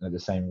negative in the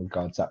same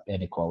regards that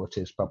inequality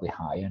is probably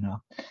higher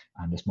now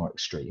and it's more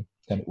extreme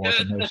than it was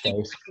in those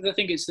days. I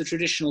think it's the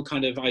traditional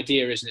kind of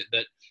idea, isn't it,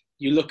 that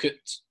you look at,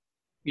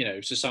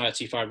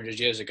 society 500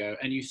 years ago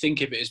and you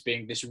think of it as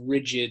being this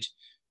rigid,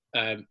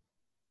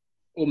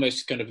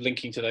 almost kind of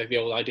linking to the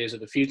old ideas of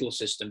the feudal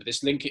system,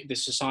 this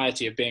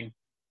society of being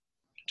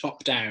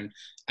top down,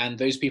 and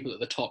those people at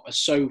the top are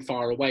so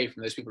far away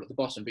from those people at the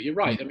bottom. But you're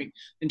right. I mean,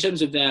 in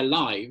terms of their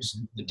lives,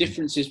 the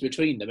differences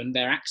between them and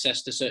their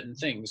access to certain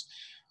things,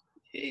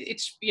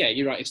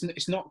 you're right.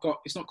 It's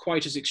not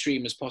quite as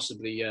extreme as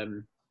possibly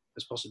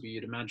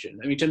you'd imagine.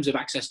 I mean, in terms of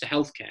access to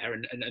healthcare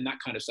and that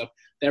kind of stuff,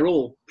 they're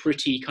all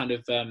pretty kind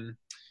of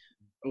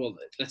well,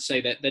 let's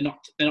say that they're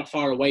not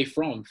far away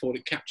from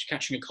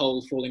catching a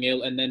cold, falling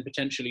ill, and then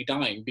potentially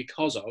dying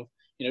because of,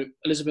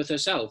 Elizabeth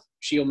herself.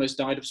 She almost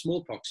died of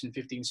smallpox in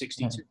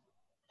 1562.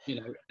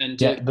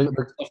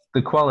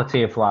 The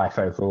quality of life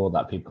overall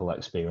that people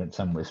experience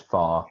was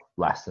far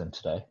less than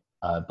today.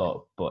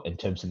 But in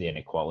terms of the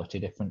inequality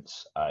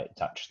difference,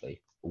 it's actually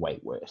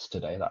way worse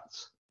today.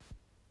 That's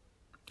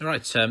all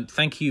right.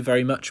 Thank you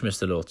very much,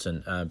 Mr.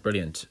 Lawton.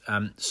 Brilliant.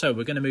 So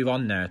we're going to move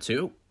on now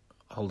to.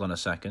 Hold on a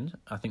second.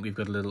 I think we've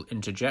got a little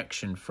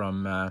interjection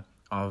from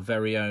our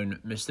very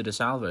own Mr.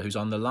 DeSalvo, who's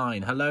on the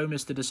line. Hello,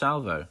 Mr.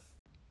 DeSalvo.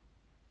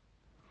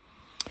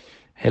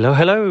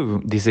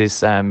 Hello. This is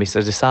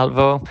Mr.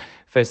 DeSalvo.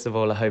 First of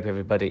all, I hope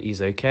everybody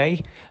is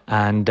okay.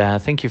 And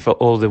thank you for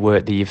all the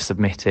work that you've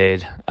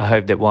submitted. I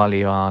hope that while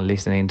you are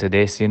listening to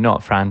this, you're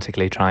not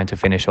frantically trying to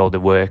finish all the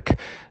work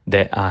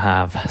that I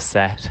have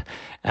set.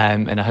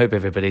 And I hope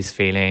everybody's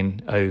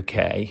feeling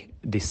okay,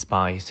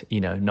 despite,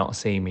 not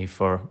seeing me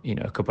for,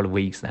 a couple of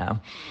weeks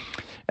now.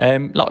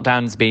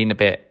 Lockdown's been a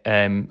bit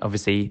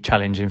obviously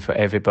challenging for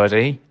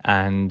everybody,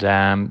 and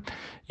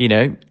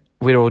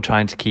we're all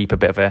trying to keep a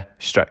bit of a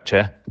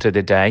structure to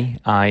the day.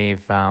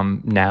 I've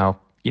now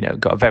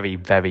got a very,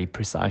 very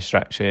precise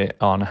structure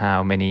on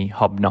how many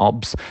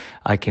hobnobs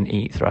I can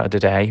eat throughout the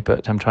day,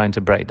 but I'm trying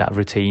to break that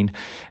routine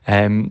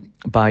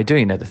by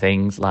doing other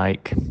things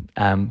like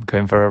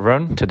going for a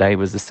run. Today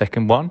was the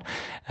second one,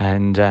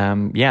 and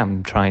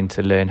I'm trying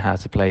to learn how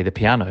to play the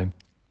piano,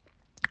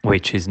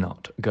 which is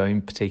not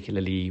going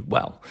particularly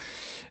well.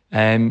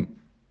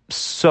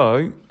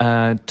 So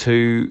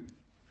to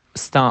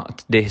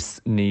start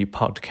this new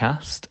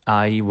podcast,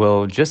 I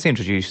will just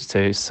introduce you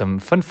to some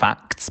fun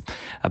facts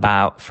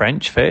about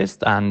French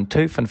first, and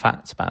 2 fun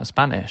facts about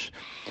Spanish.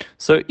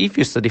 So if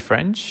you study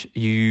French,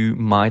 you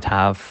might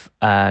have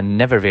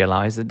never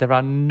realized that there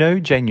are no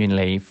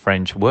genuinely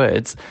French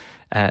words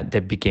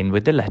that begin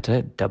with the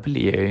letter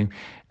W,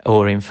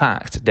 or in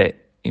fact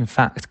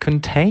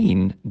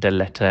contain the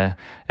letter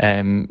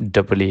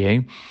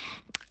W.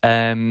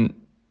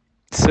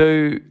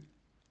 So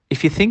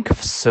if you think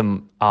of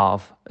some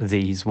of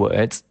these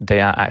words,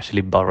 they are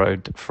actually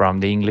borrowed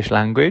from the English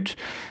language.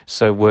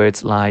 So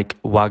words like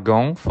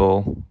wagon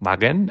for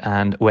wagon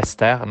and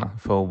western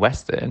for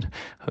western.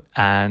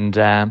 And,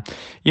 and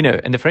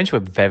the French were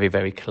very,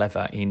 very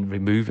clever in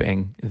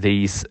removing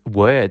these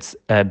words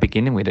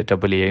beginning with a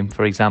W.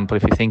 For example,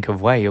 if you think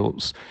of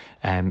Wales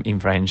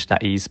in French,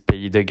 that is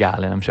Pays de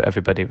Galles, and I'm sure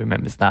everybody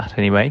remembers that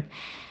anyway.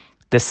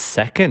 The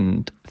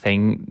second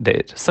thing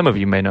that some of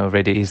you may know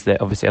already is that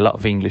obviously a lot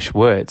of English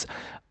words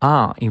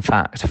are in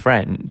fact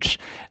French.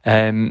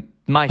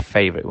 My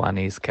favourite one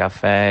is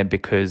café,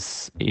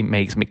 because it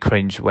makes me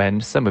cringe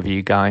when some of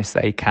you guys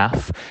say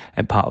caf,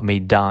 and part of me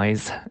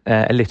dies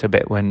a little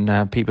bit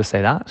when people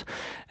say that.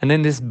 And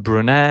then there's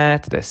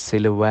brunette, there's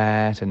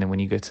silhouette, and then when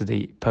you go to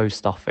the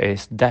post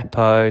office,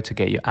 dépôt to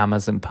get your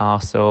Amazon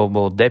parcel.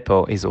 Well,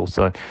 dépôt is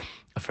also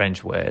a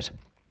French word.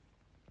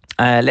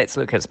 Let's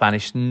look at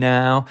Spanish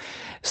now.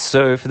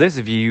 So for those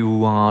of you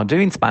who are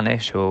doing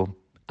Spanish or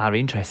are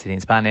interested in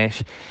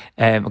Spanish,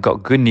 I've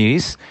got good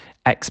news.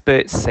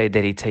 Experts say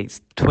that it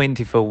takes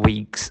 24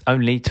 weeks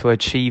only to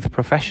achieve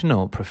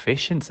professional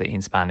proficiency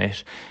in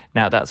Spanish.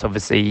 Now, that's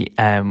obviously,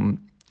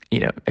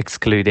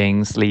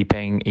 excluding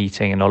sleeping,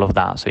 eating, and all of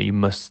that. So you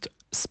must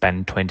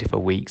spend 24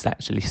 weeks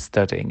actually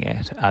studying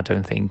it. I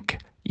don't think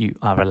you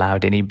are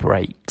allowed any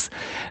breaks.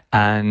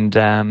 And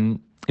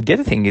the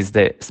other thing is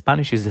that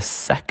Spanish is the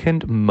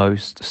second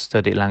most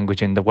studied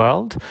language in the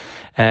world.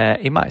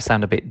 It might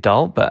sound a bit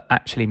dull, but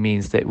actually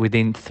means that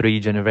within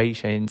 3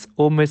 generations,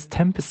 almost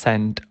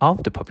 10%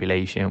 of the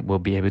population will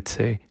be able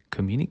to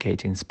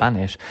communicate in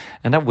Spanish.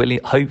 And that will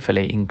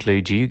hopefully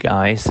include you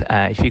guys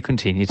if you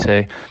continue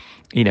to,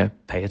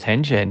 pay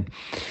attention.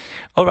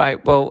 All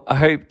right. Well, I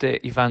hope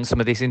that you found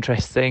some of this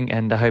interesting,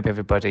 and I hope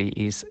everybody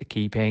is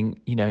keeping,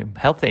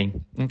 healthy.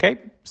 Okay.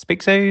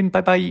 Speak soon.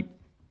 Bye-bye.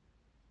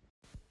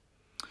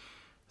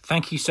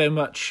 Thank you so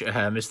much,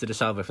 Mr. De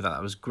Salvo, for that.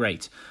 That was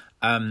great.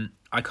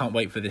 I can't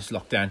wait for this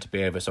lockdown to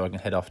be over so I can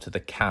head off to the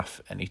CAF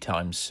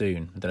anytime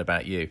soon. I don't know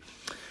about you.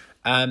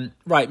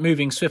 Right,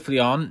 moving swiftly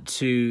on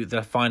to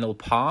the final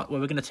part where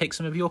we're going to take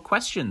some of your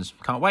questions.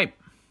 Can't wait.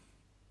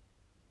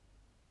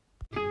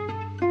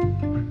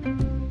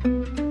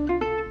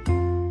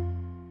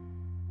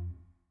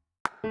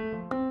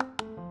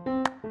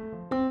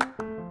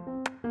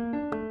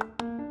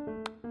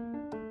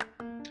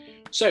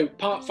 So,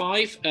 part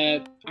 5,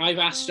 I've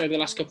asked over the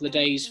last couple of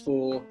days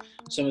for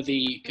some of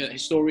the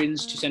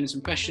historians to send in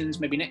some questions.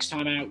 Maybe next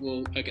time out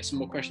we'll get some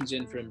more questions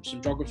in from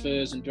some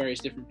geographers and various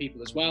different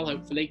people as well,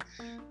 hopefully.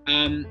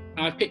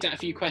 I've picked out a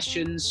few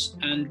questions,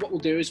 and what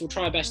we'll do is we'll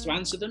try our best to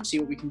answer them, see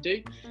what we can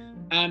do.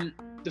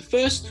 The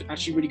first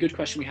actually really good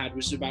question we had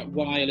was about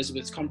why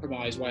Elizabeth's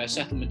compromise, why a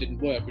settlement didn't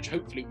work, which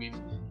hopefully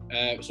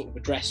we've sort of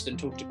addressed and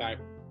talked about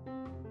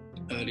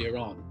earlier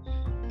on.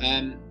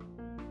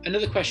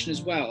 Another question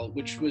as well,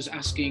 which was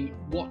asking,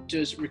 what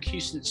does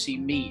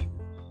recusancy mean?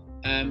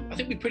 I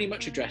think we pretty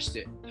much addressed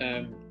it,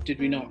 did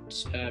we not,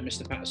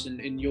 Mr.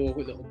 Patterson, in your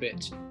little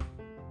bit?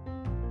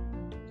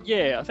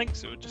 Yeah, I think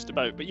so, just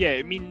about. But yeah,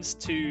 it means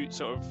to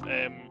sort of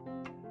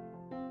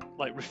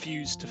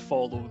refuse to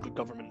follow the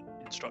government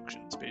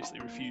instructions, basically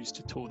refuse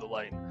to toe the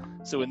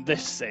line. So in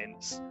this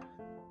sense,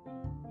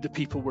 the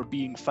people were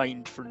being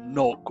fined for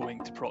not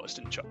going to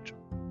Protestant church,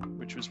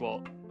 which was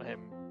what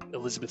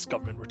Elizabeth's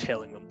government were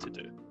telling them to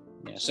do.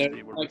 Yeah, so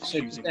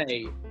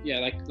today,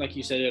 like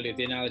you said earlier,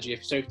 the analogy.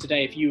 If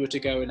today, if you were to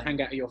go and hang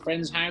out at your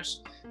friend's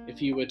house,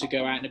 if you were to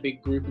go out in a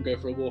big group and go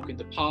for a walk in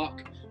the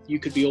park, you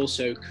could be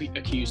also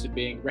accused of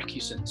being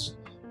recusants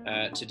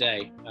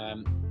today,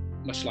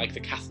 much like the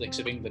Catholics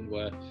of England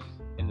were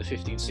in the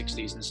 15th,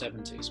 60s and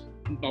 70s.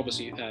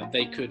 Obviously,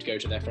 they could go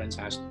to their friend's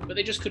house, but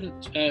they just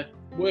couldn't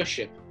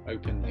worship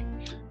openly.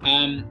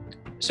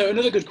 So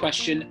another good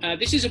question.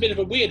 This is a bit of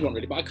a weird one,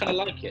 really, but I kind of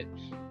like it.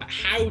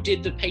 How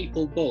did the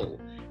papal bull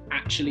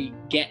actually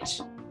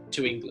get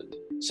to England?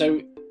 So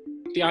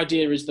the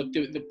idea is the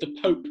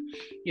Pope,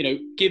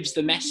 gives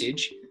the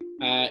message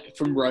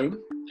from Rome,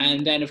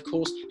 And then, of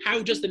course,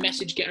 how does the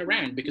message get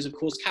around? Because, of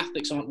course,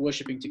 Catholics aren't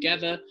worshipping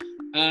together.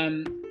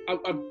 I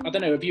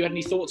don't know, have you had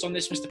any thoughts on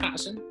this, Mr.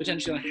 Patterson?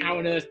 Potentially, like, how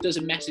on earth does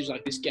a message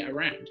like this get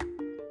around?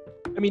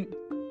 I mean,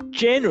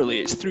 generally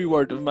it's through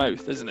word of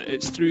mouth, isn't it?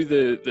 It's through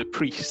the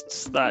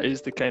priests. That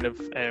is the kind of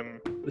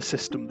the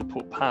system the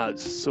Pope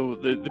has. So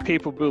the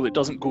papal bull, it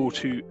doesn't go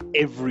to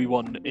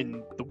everyone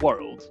in the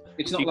world.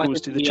 It's not it like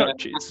goes to the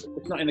churches.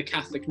 It's not in the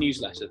Catholic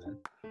newsletter then.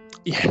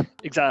 Yeah,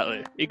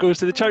 exactly. It goes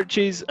to the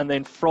churches, and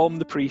then from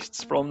the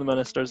priests, from the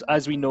ministers.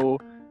 As we know,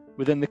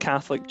 within the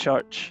Catholic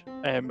Church,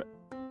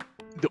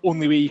 the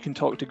only way you can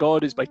talk to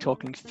God is by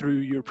talking through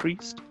your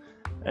priest,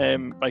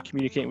 by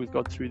communicating with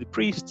God through the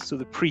priest. So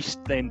the priest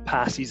then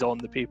passes on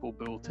the papal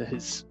bull to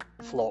his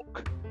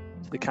flock,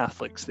 to the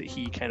Catholics that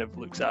he kind of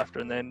looks after.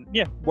 And then,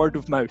 yeah, word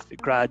of mouth,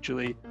 it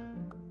gradually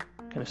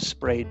kind of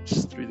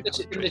spreads through the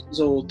country. This is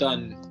all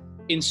done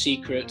in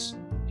secret,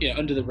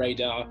 under the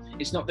radar.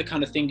 It's not the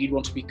kind of thing you'd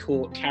want to be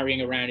caught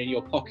carrying around in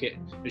your pocket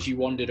as you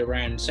wandered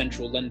around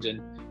central London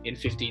in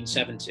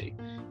 1570.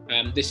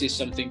 This is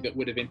something that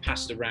would have been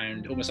passed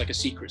around almost like a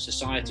secret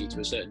society to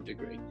a certain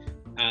degree.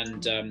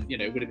 And,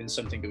 it would have been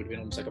something that would have been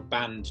almost like a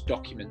banned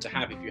document to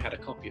have if you had a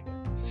copy of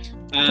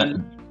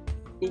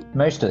it.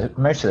 Most of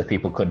the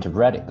people couldn't have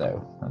read it,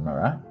 though. Am I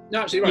right?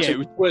 No, absolutely right. Yeah,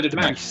 so it was word of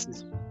mouth.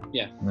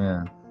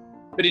 Yeah.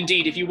 But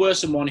indeed, if you were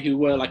someone who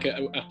were like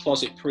a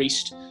closet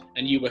priest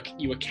and you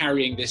were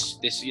carrying this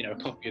a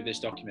copy of this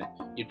document,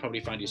 you'd probably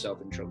find yourself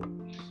in trouble.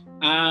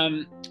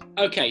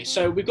 Okay,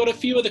 so we've got a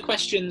few other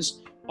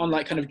questions on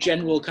like kind of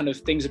general kind of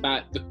things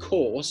about the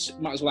course.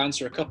 Might as well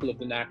answer a couple of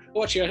them now.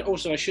 Oh, actually,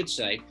 also I should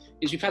say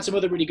is we've had some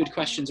other really good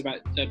questions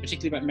about,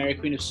 particularly about Mary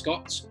Queen of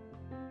Scots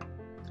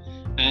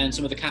and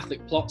some of the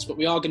Catholic plots, but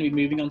we are going to be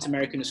moving on to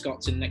Mary Queen of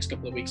Scots in the next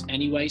couple of weeks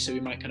anyway, so we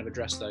might kind of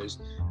address those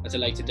at a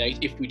later date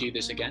if we do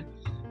this again.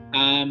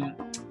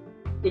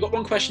 We've got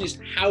one question: is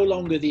how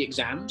long are the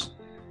exams?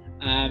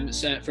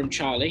 So from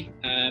Charlie,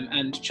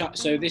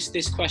 so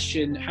this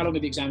question: how long are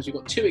the exams? We've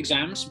got 2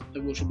 exams,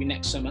 which will be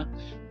next summer,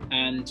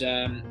 and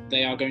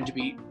they are going to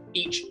be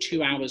each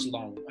 2 hours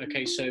long.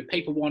 Okay, so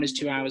paper 1 is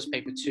 2 hours,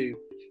 paper 2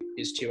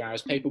 is 2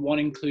 hours. Paper 1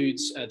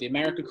 includes the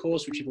America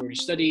course, which you've already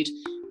studied,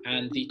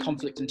 and the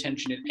conflict and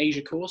tension in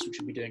Asia course, which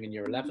we'll be doing in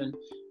year 11.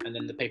 And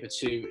then the paper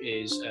 2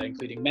 is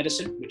including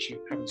medicine, which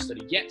you haven't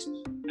studied yet,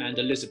 and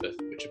Elizabeth,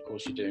 which of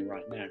course you're doing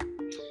right now.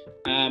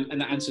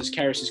 And that answers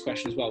Keris's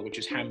question as well, which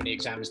is how many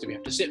exams do we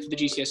have to sit for the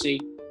GCSE?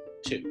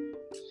 2.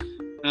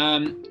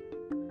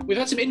 We've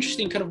had some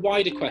interesting kind of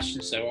wider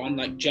questions though on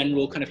like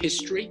general kind of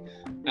history.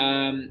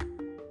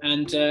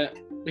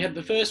 We have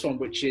the first one,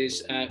 which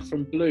is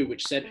from Blue,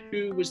 which said,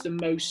 who was the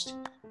most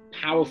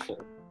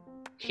powerful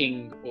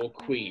king or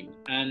queen?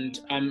 And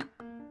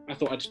I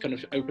thought I'd just kind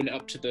of open it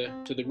up to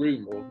the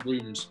room, or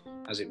rooms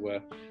as it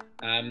were.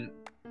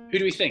 Who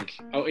do we think?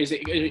 Oh, is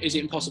it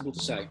impossible to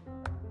say?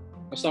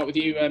 I'll start with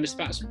you, Mr.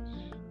 Patterson.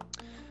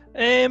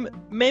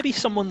 Maybe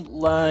someone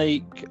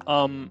like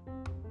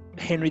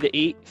Henry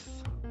VIII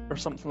or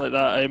something like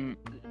that.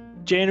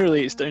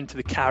 Generally, it's down to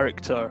the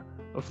character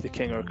of the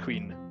king or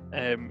queen.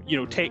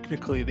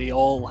 Technically, they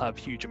all have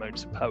huge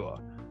amounts of power.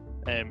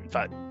 In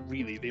fact,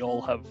 really, they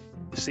all have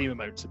the same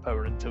amounts of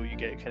power until you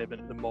get kind of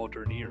into the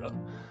modern era.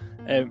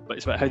 But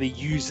it's about how they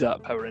use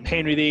that power. And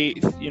Henry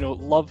VIII,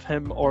 love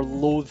him or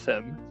loathe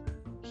him,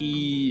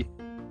 he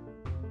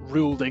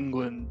ruled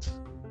England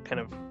kind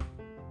of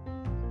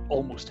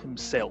almost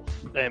himself.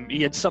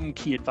 He had some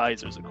key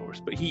advisors, of course,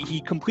 but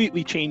he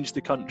completely changed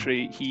the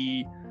country.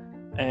 He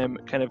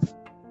kind of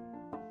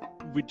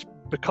would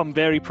become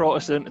very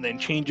Protestant and then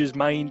change his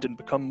mind and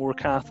become more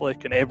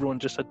Catholic, and everyone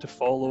just had to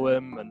follow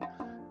him. And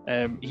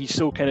he's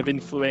so kind of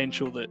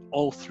influential that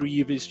all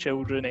 3 of his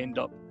children end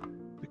up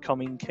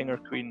becoming king or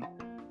queen.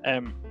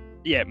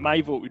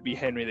 My vote would be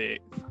Henry VIII.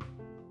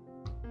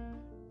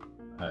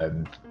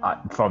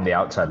 From the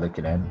outside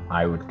looking in,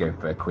 I would go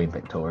for Queen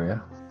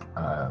Victoria.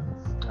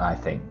 I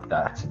think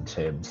that in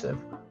terms of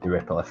the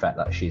ripple effect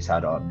that she's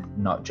had on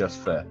not just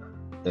for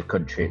the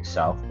country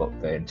itself, but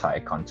the entire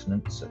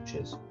continent, such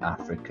as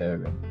Africa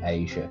and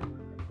Asia,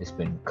 it's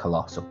been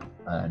colossal.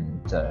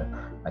 And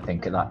I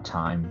think at that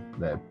time,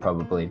 they're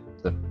probably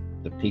the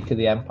peak of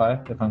the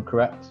empire, if I'm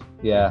correct.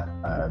 Yeah.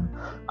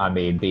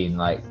 Being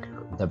like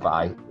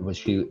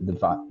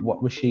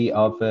what was she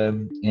of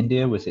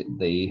India? Was it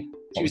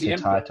what was the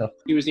title?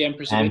 She was the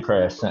Empress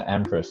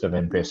of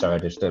India. Sorry, I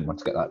just didn't want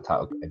to get that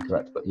title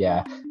incorrect. But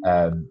yeah,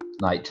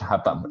 to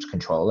have that much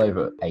control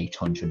over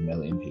 800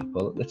 million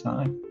people at the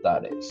time,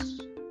 that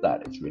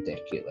is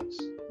ridiculous,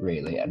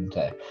 really. And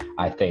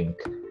I think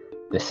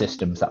the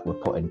systems that were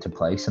put into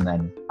place, and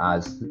then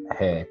as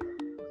her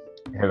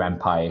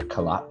empire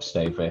collapsed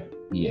over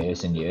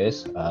years and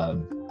years,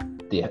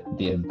 the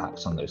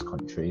impacts on those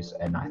countries,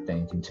 and I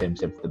think in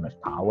terms of the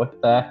most power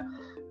there,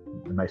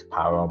 the most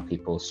power on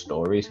people's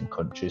stories and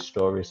countries'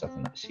 stories, I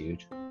think that's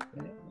huge.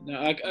 No,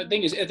 I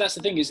think that's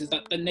the thing is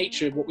that the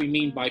nature of what we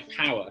mean by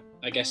power.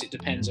 I guess it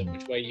depends on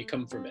which way you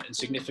come from it, and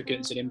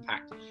significance and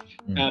impact.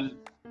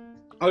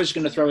 I was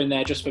going to throw in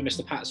there just for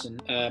Mr. Patterson,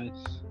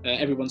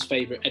 everyone's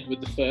favourite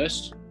Edward I,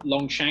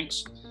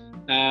 Longshanks,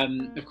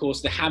 of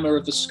course, the Hammer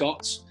of the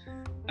Scots.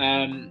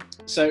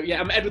 So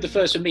yeah, Edward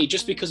I for me,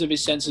 just because of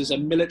his sense as a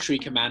military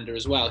commander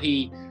as well.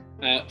 He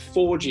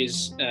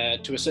forges,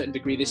 to a certain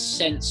degree, this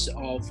sense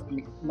of, I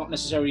mean, not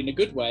necessarily in a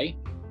good way,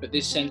 but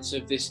this sense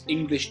of this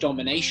English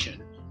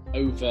domination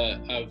over,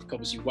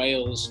 obviously,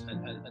 Wales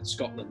and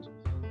Scotland.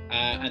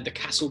 And the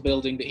castle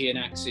building that he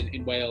enacts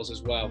in Wales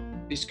as well.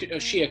 His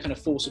sheer kind of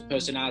force of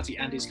personality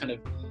and his kind of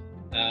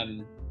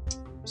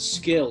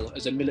skill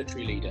as a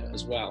military leader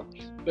as well.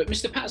 But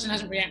Mr. Patterson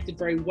hasn't reacted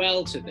very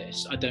well to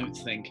this, I don't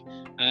think,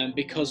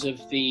 because of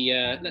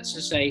the, let's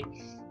just say,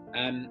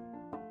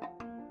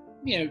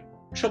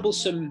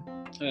 troublesome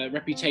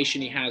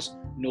reputation he has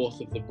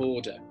north of the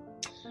border.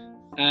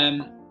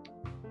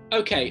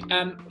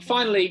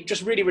 Finally,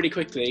 just really, really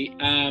quickly,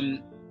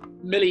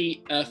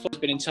 Millie has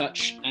been in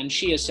touch, and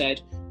she has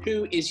said,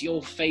 who is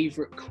your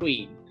favourite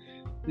queen?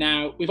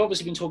 Now, we've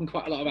obviously been talking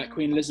quite a lot about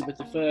Queen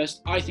Elizabeth I.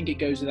 I think it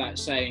goes without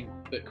saying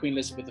that Queen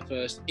Elizabeth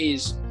I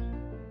is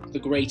the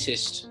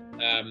greatest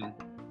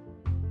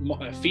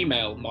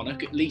female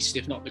monarch, at least,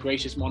 if not the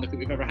greatest monarch that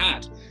we've ever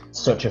had.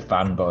 Such a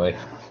fanboy.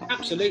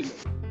 Absolutely.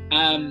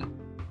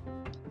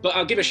 But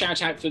I'll give a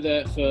shout out for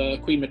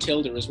Queen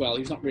Matilda as well,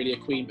 who's not really a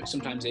queen, but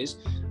sometimes is.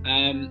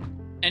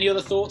 Any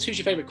other thoughts? Who's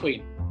your favourite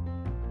queen?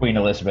 Queen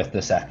Elizabeth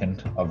II,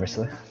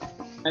 obviously.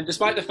 And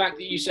despite the fact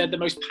that you said the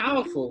most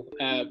powerful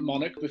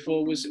monarch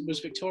before was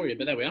Victoria,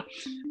 but there we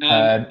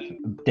are.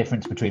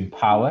 Difference between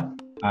power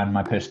and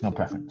my personal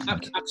preference.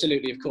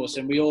 Absolutely, of course.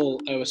 And we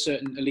all owe a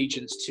certain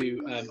allegiance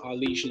to our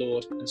liege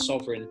lord and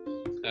sovereign.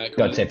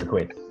 God save the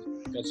Queen.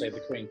 God save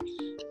the Queen.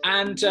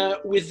 And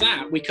with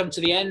that, we come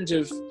to the end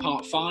of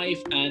part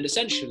 5. And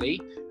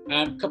essentially,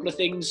 a couple of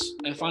things,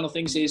 final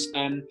things is...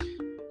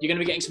 you're going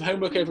to be getting some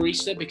homework over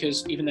Easter,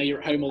 because even though you're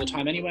at home all the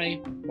time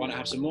anyway, why not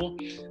have some more?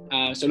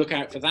 So look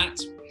out for that.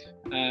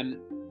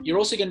 You're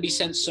also going to be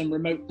sent some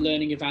remote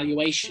learning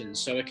evaluations,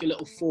 so a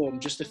little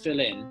form just to fill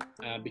in,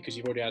 because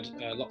you've already had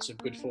lots of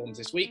good forms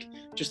this week,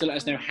 just to let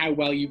us know how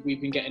well we've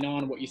been getting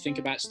on and what you think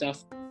about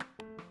stuff.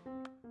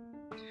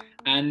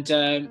 And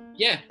I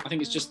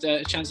think it's just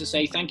a chance to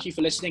say thank you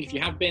for listening if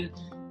you have been,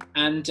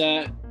 and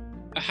a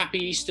happy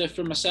Easter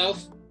from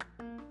myself.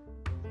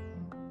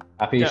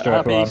 Happy Easter,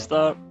 everyone. Happy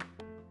Easter.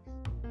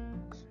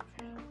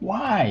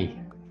 Why?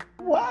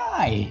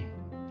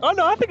 Oh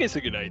no, I think it's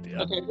a good idea.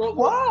 Okay, well,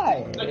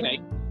 why? Okay,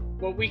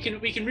 well we can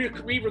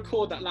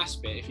re-record that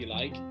last bit if you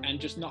like, and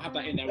just not have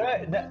that in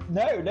there.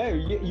 No.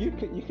 You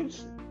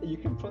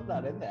can put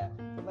that in there.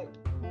 But like.